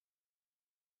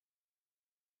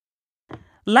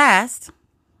 Last,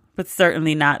 but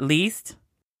certainly not least,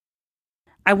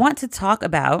 I want to talk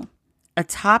about a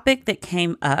topic that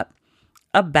came up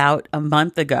about a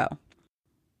month ago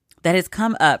that has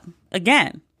come up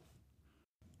again.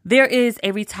 There is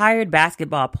a retired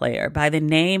basketball player by the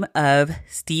name of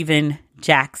Stephen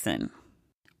Jackson.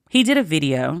 He did a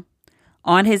video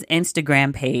on his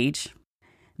Instagram page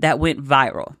that went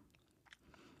viral.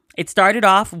 It started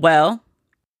off well.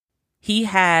 He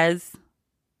has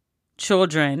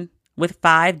children with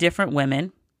 5 different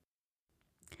women,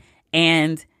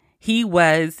 and he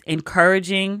was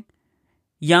encouraging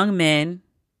young men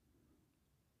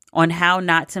on how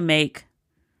not to make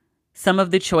some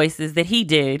of the choices that he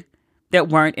did that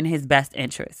weren't in his best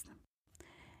interest.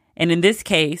 And in this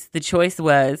case, the choice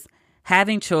was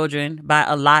having children by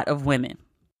a lot of women.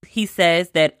 He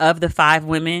says that of the 5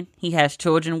 women he has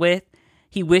children with,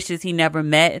 he wishes he never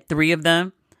met 3 of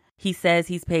them. He says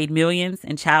he's paid millions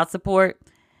in child support.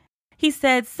 He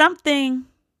said something,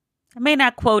 I may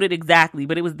not quote it exactly,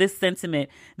 but it was this sentiment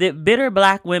that bitter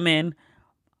black women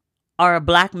are a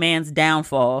black man's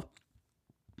downfall.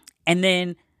 And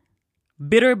then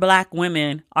bitter black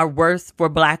women are worse for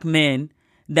black men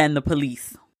than the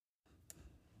police.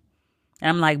 And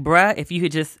I'm like, bruh, if you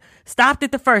had just stopped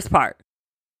at the first part.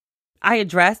 I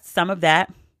addressed some of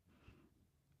that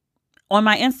on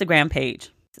my Instagram page.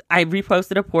 I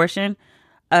reposted a portion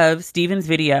of Stephen's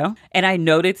video, and I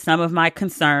noted some of my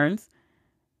concerns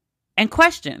and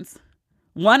questions.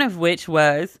 One of which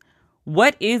was,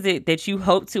 what is it that you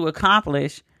hope to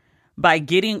accomplish by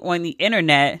getting on the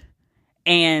internet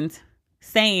and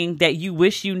saying that you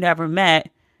wish you never met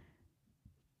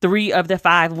 3 of the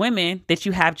 5 women that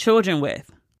you have children with?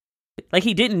 Like,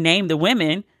 he didn't name the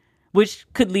women, which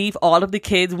could leave all of the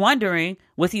kids wondering,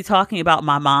 was he talking about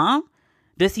my mom?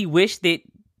 Does he wish that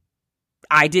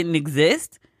I didn't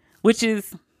exist? Which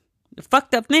is a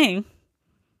fucked up thing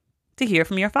to hear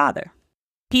from your father.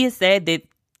 He has said that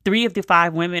 3 of the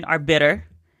 5 women are bitter.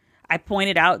 I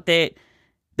pointed out that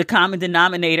the common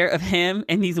denominator of him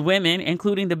and these women,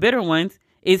 including the bitter ones,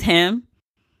 is him.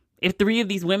 If 3 of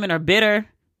these women are bitter,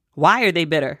 why are they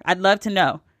bitter? I'd love to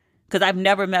know. Because I've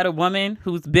never met a woman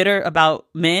who's bitter about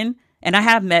men. And I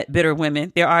have met bitter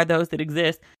women. There are those that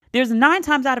exist. There's 9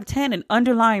 times out of 10 an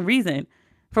underlying reason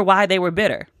for why they were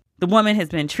bitter. The woman has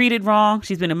been treated wrong.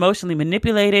 She's been emotionally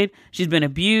manipulated. She's been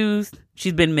abused.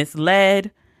 She's been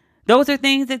misled. Those are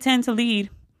things that tend to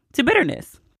lead to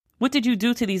bitterness. What did you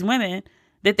do to these women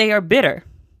that they are bitter?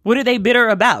 What are they bitter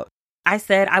about? I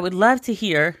said I would love to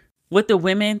hear what the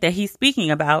women that he's speaking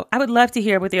about, I would love to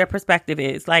hear what their perspective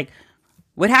is. Like,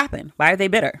 what happened? Why are they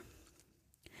bitter?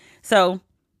 So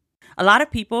a lot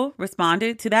of people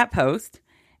responded to that post,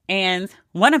 and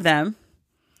one of them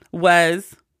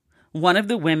was one of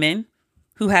the women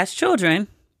who has children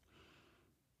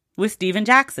with Stephen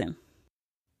Jackson.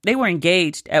 They were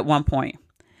engaged at one point.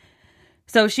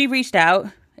 So she reached out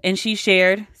and she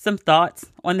shared some thoughts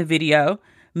on the video,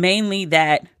 mainly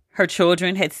that her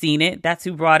children had seen it. That's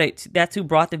who brought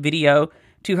the video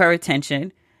to her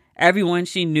attention. Everyone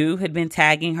she knew had been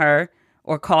tagging her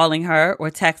or calling her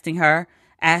or texting her,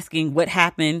 asking what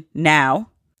happened now.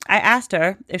 I asked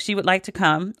her if she would like to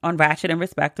come on Ratchet and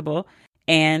Respectable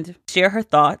and share her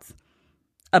thoughts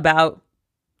about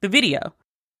the video.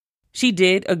 She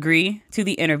did agree to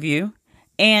the interview.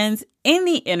 And in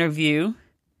the interview,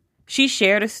 she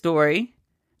shared a story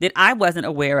that I wasn't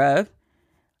aware of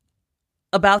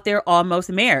about their almost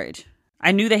marriage.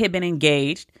 I knew they had been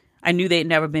engaged. I knew they had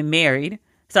never been married.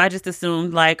 So I just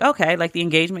assumed okay, the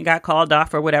engagement got called off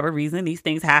for whatever reason. These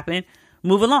things happen.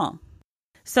 Move along.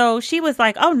 So she was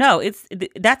like, oh no,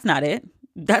 that's not it.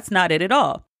 That's not it at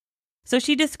all. So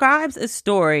she describes a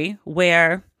story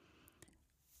where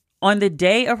on the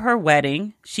day of her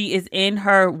wedding, she is in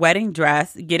her wedding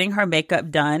dress, getting her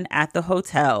makeup done at the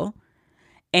hotel,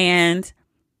 and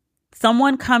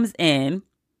someone comes in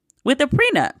with a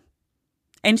prenup.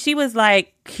 And she was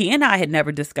like, he and I had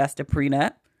never discussed a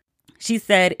prenup. She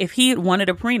said, if he had wanted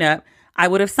a prenup, I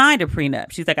would have signed a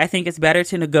prenup. She's like, I think it's better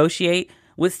to negotiate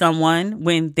with someone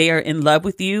when they are in love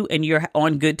with you and you're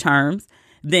on good terms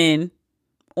than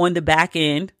on the back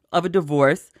end of a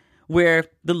divorce where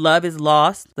the love is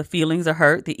lost, the feelings are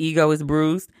hurt, the ego is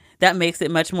bruised. That makes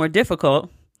it much more difficult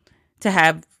to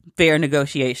have fair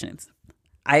negotiations.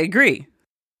 I agree.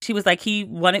 She was like, he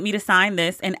wanted me to sign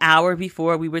this an hour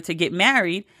before we were to get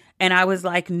married. And I was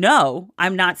like, no,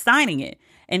 I'm not signing it.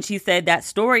 And she said that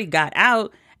story got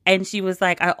out And she was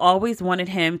like, I always wanted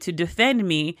him to defend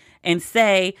me and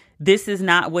say, this is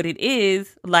not what it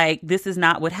is. Like, this is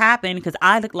not what happened, because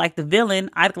I look like the villain.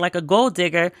 I look like a gold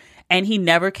digger. And he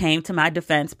never came to my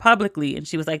defense publicly. And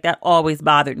she was like, that always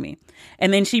bothered me.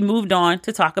 And then she moved on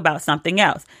to talk about something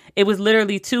else. It was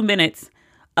literally 2 minutes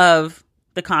of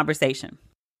the conversation.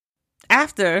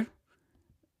 After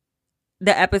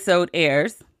the episode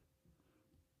airs,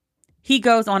 he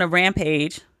goes on a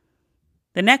rampage.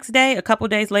 The next day, a couple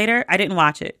days later, I didn't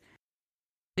watch it.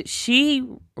 She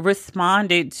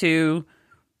responded to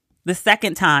the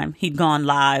second time he'd gone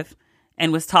live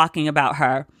and was talking about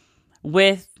her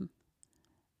with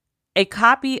a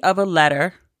copy of a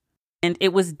letter, and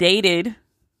it was dated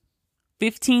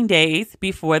 15 days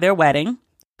before their wedding.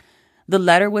 The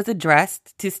letter was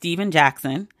addressed to Stephen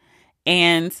Jackson,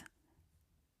 and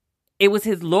it was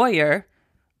his lawyer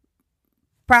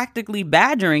practically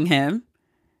badgering him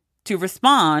to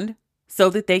respond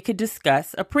so that they could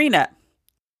discuss a prenup.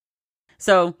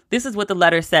 So this is what the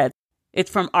letter said. It's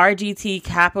from RGT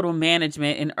Capital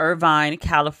Management in Irvine,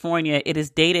 California. It is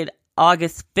dated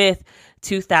August 5th,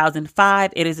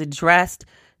 2005. It is addressed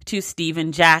to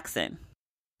Stephen Jackson.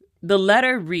 The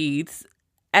letter reads,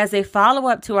 as a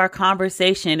follow-up to our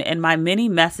conversation and my many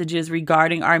messages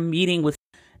regarding our meeting with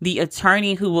the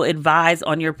attorney who will advise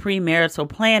on your premarital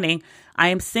planning, I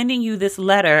am sending you this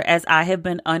letter as I have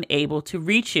been unable to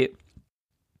reach you.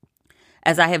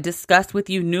 As I have discussed with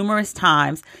you numerous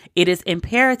times, it is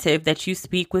imperative that you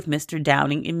speak with Mr.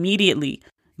 Downing immediately.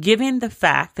 Given the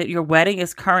fact that your wedding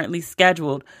is currently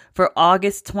scheduled for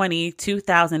August 20,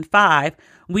 2005,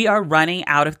 we are running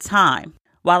out of time.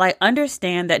 While I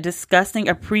understand that discussing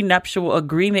a prenuptial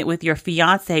agreement with your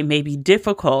fiancé may be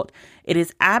difficult, it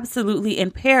is absolutely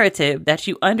imperative that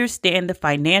you understand the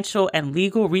financial and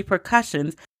legal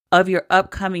repercussions of your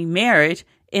upcoming marriage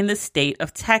in the state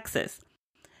of Texas.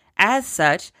 As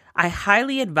such, I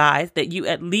highly advise that you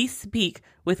at least speak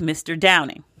with Mr.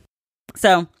 Downing.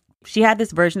 So she had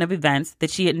this version of events that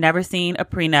she had never seen a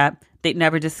prenup. They'd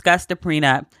never discussed a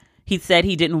prenup. He said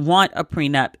he didn't want a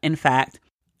prenup, in fact.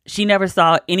 She never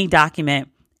saw any document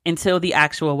until the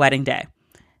actual wedding day.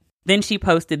 Then she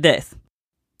posted this.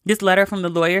 This letter from the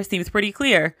lawyer seems pretty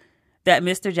clear that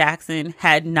Mr. Jackson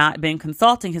had not been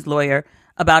consulting his lawyer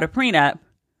about a prenup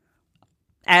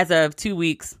as of 2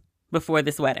 weeks before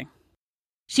this wedding.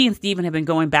 She and Stephen have been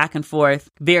going back and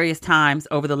forth various times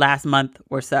over the last month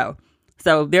or so.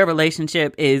 So their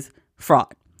relationship is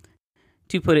fraught,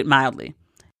 to put it mildly.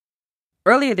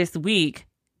 Earlier this week,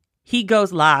 he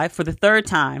goes live for the third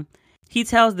time. He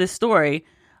tells this story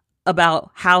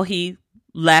about how he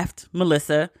left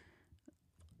Melissa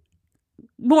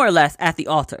more or less at the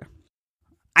altar.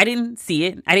 I didn't see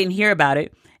it. I didn't hear about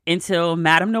it until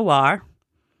Madame Noir,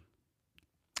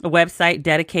 a website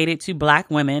dedicated to Black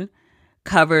women,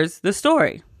 covers the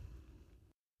story.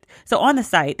 So on the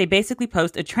site, they basically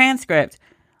post a transcript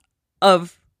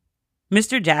of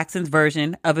Mr. Jackson's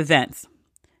version of events.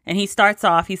 And he starts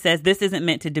off, he says, this isn't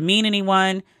meant to demean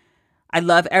anyone. I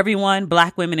love everyone,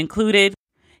 Black women included.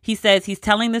 He says he's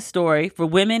telling this story for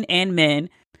women and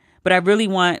men, but I really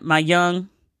want my young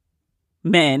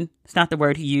men, it's not the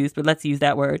word he used, but let's use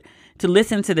that word, to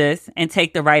listen to this and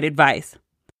take the right advice.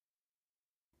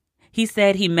 He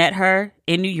said he met her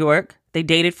in New York. They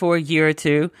dated for a year or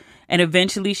two, and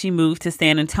eventually she moved to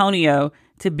San Antonio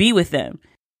to be with them.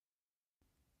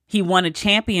 He won a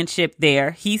championship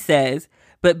there, he says,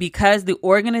 but because the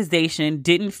organization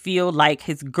didn't feel like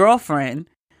his girlfriend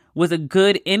was a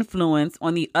good influence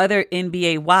on the other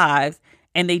NBA wives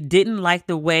and they didn't like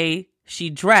the way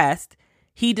she dressed,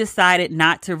 he decided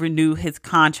not to renew his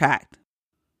contract.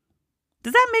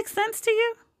 Does that make sense to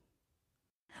you?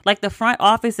 Like the front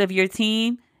office of your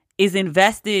team is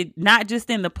invested not just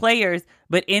in the players,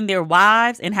 but in their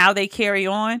wives and how they carry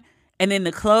on, and then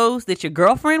the clothes that your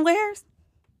girlfriend wears?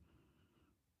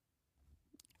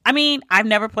 I mean, I've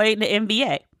never played in the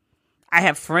NBA. I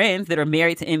have friends that are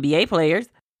married to NBA players.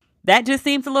 That just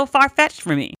seems a little far-fetched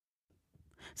for me.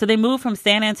 So they moved from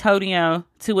San Antonio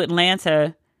to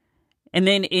Atlanta and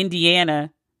then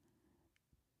Indiana.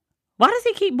 Why does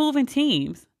he keep moving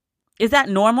teams? Is that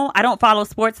normal? I don't follow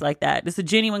sports like that. It's a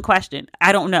genuine question.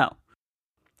 I don't know.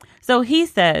 So he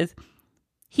says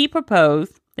he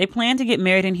proposed. They plan to get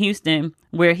married in Houston,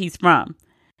 where he's from.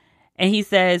 And he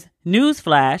says,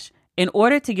 newsflash, in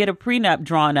order to get a prenup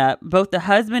drawn up, both the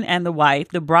husband and the wife,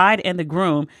 the bride and the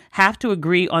groom, have to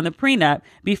agree on the prenup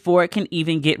before it can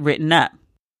even get written up.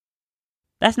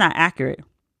 That's not accurate.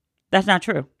 That's not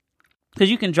true. Because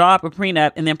you can draw up a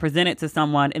prenup and then present it to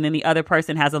someone, and then the other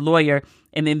person has a lawyer,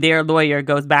 and then their lawyer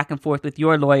goes back and forth with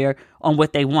your lawyer on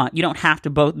what they want. You don't have to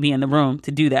both be in the room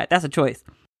to do that. That's a choice.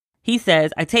 He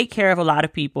says, I take care of a lot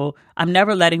of people. I'm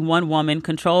never letting one woman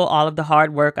control all of the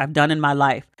hard work I've done in my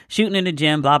life. Shooting in the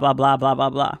gym, blah, blah, blah, blah, blah,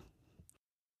 blah.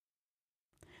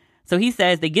 So he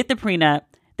says they get the prenup.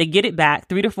 They get it back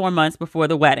 3 to 4 months before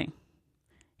the wedding.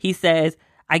 He says,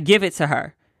 I give it to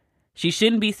her. She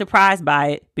shouldn't be surprised by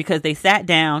it because they sat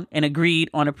down and agreed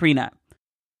on a prenup.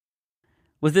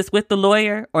 Was this with the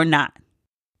lawyer or not?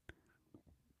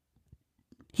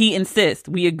 He insists,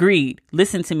 we agreed.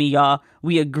 Listen to me, y'all.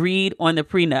 We agreed on the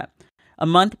prenup. A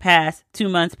month passed, 2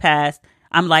 months passed.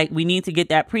 I'm like, we need to get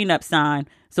that prenup signed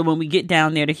so when we get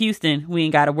down there to Houston, we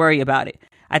ain't got to worry about it.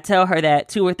 I tell her that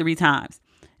 2 or 3 times.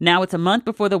 Now it's a month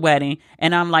before the wedding,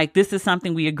 and I'm like, this is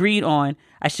something we agreed on.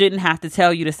 I shouldn't have to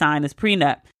tell you to sign this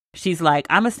prenup. She's like,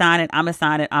 I'm going to sign it, I'm going to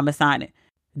sign it, I'm going to sign it.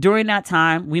 During that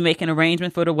time, we make an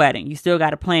arrangement for the wedding. You still got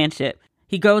to plan shit.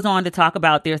 He goes on to talk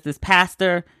about there's this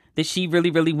pastor that she really,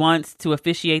 really wants to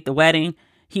officiate the wedding.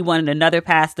 He wanted another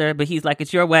pastor, but he's like,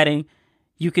 it's your wedding.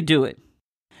 You could do it.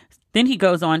 Then he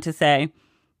goes on to say,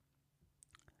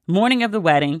 morning of the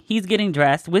wedding, he's getting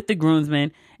dressed with the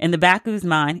groomsmen. In the back of his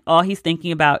mind, all he's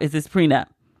thinking about is his prenup.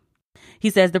 He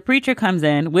says the preacher comes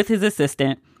in with his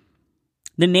assistant.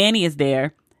 The nanny is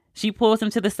there. She pulls him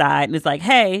to the side and is like,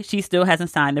 hey, she still hasn't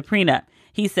signed the prenup.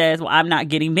 He says, well, I'm not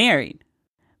getting married.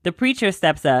 The preacher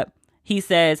steps up. He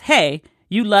says, hey,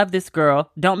 you love this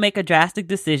girl. Don't make a drastic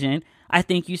decision. I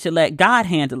think you should let God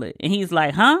handle it. And he's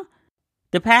like, huh?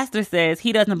 The pastor says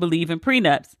he doesn't believe in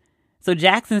prenups. So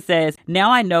Jackson says, now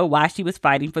I know why she was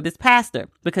fighting for this pastor,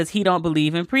 because he don't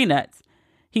believe in prenups.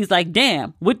 He's like,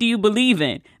 damn, what do you believe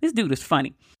in? This dude is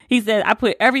funny. He said, I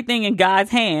put everything in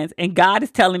God's hands, and God is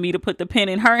telling me to put the pen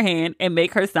in her hand and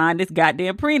make her sign this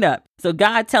goddamn prenup. So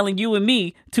God telling you and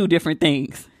me 2 different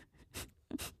things.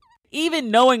 Even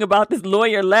knowing about this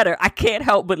lawyer letter, I can't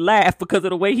help but laugh because of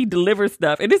the way he delivers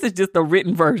stuff. And this is just a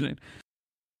written version.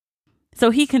 So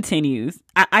he continues.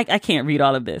 I can't read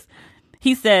all of this.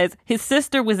 He says his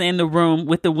sister was in the room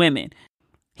with the women.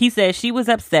 He says she was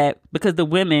upset because the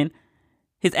women,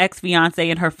 his ex-fiance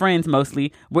and her friends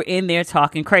mostly, were in there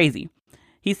talking crazy.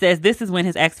 He says this is when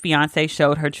his ex-fiance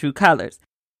showed her true colors.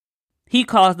 He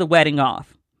calls the wedding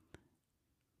off.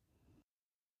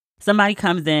 Somebody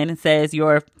comes in and says,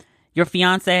 your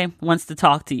fiance wants to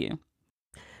talk to you.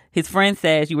 His friend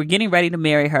says, you were getting ready to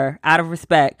marry her. Out of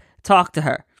respect, talk to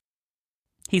her.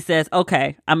 He says,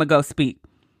 okay, I'm going to go speak.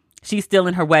 She's still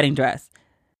in her wedding dress.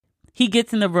 He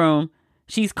gets in the room.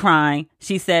 She's crying.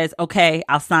 She says, okay,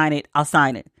 I'll sign it. I'll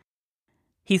sign it.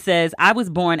 He says, I was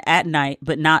born at night,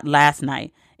 but not last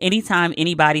night. Anytime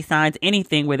anybody signs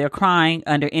anything where they're crying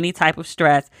under any type of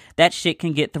stress, that shit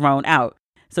can get thrown out.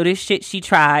 So this shit she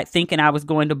tried thinking I was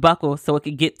going to buckle so it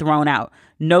could get thrown out.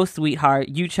 No, sweetheart,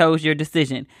 you chose your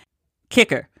decision.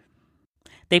 Kicker.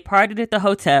 They partied at the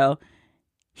hotel.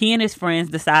 He and his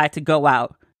friends decide to go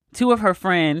out. 2 of her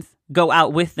friends go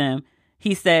out with them.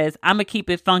 He says, I'm going to keep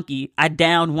it funky. I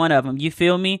downed one of them. You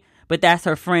feel me? But that's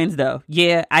her friends, though.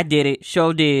 Yeah, I did it.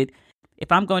 Sure did.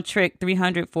 If I'm going to trick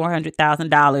 $300,000,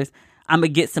 $400,000, I'm going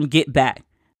to get some get back.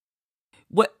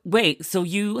 What? Wait, so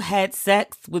you had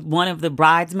sex with one of the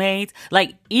bridesmaids?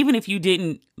 Like, even if you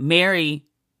didn't marry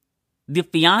the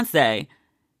fiance,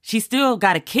 she still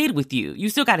got a kid with you. You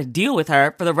still got to deal with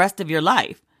her for the rest of your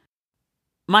life.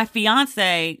 My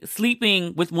fiance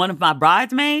sleeping with one of my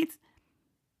bridesmaids?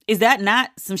 Is that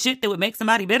not some shit that would make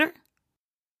somebody bitter?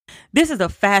 This is a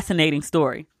fascinating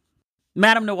story.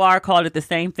 Madame Noir called it the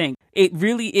same thing. It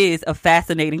really is a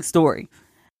fascinating story.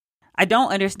 I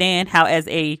don't understand how, as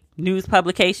a news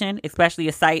publication, especially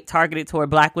a site targeted toward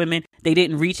Black women, they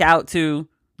didn't reach out to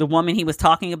the woman he was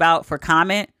talking about for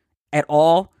comment at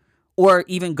all, or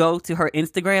even go to her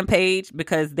Instagram page,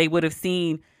 because they would have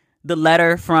seen the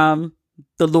letter from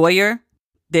the lawyer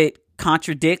that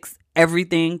contradicts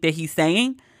everything that he's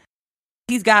saying.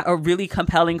 He's got a really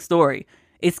compelling story.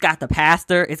 It's got the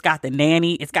pastor, it's got the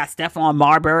nanny, it's got Stephon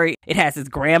Marbury, it has his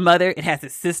grandmother, it has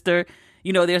his sister.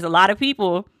 You know, there's a lot of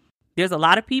people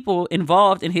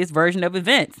involved in his version of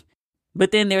events.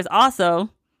 But then there's also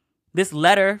this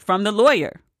letter from the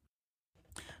lawyer.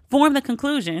 Form the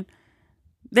conclusion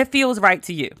that feels right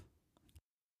to you.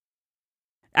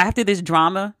 After this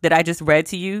drama that I just read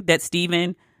to you, that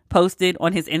Stephen posted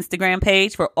on his Instagram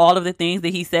page for all of the things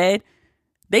that he said,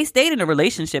 they stayed in a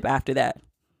relationship after that.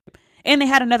 And they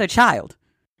had another child.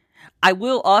 I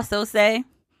will also say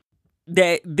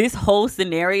that this whole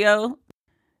scenario,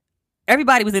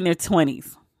 everybody was in their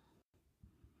 20s.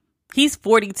 He's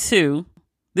 42.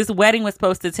 This wedding was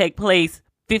supposed to take place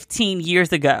 15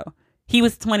 years ago. He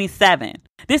was 27.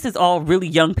 This is all really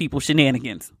young people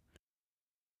shenanigans.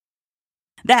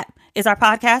 That is our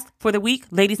podcast for the week,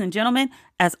 ladies and gentlemen.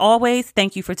 As always,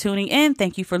 thank you for tuning in.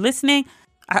 Thank you for listening.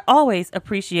 I always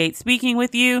appreciate speaking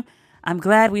with you. I'm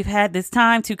glad we've had this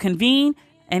time to convene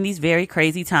in these very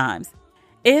crazy times.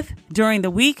 If during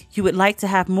the week you would like to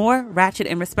have more Ratchet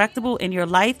and Respectable in your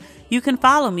life, you can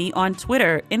follow me on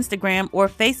Twitter, Instagram, or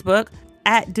Facebook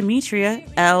at Demetria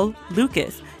L.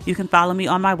 Lucas. You can follow me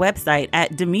on my website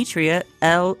at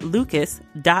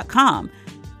DemetriaLLucas.com.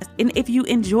 And if you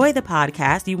enjoy the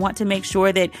podcast, you want to make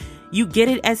sure that you get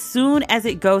it as soon as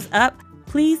it goes up,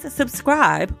 please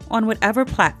subscribe on whatever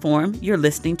platform you're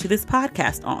listening to this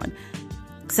podcast on.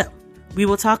 So we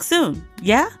will talk soon.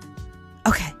 Yeah?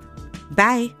 Okay.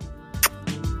 Bye.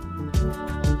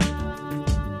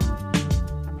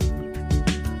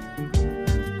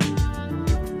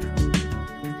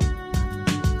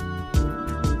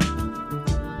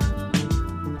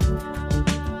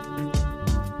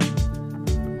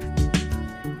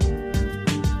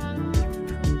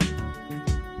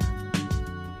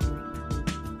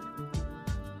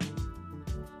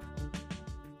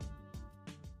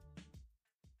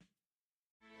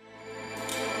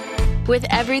 With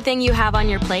everything you have on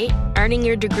your plate, earning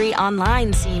your degree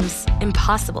online seems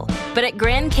impossible. But at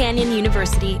Grand Canyon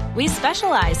University, we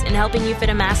specialize in helping you fit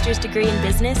a master's degree in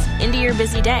business into your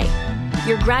busy day.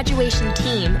 Your graduation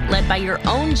team, led by your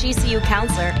own GCU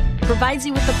counselor, provides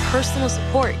you with the personal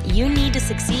support you need to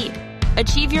succeed.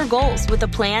 Achieve your goals with a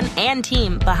plan and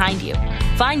team behind you.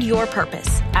 Find your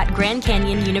purpose at Grand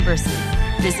Canyon University.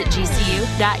 Visit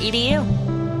gcu.edu.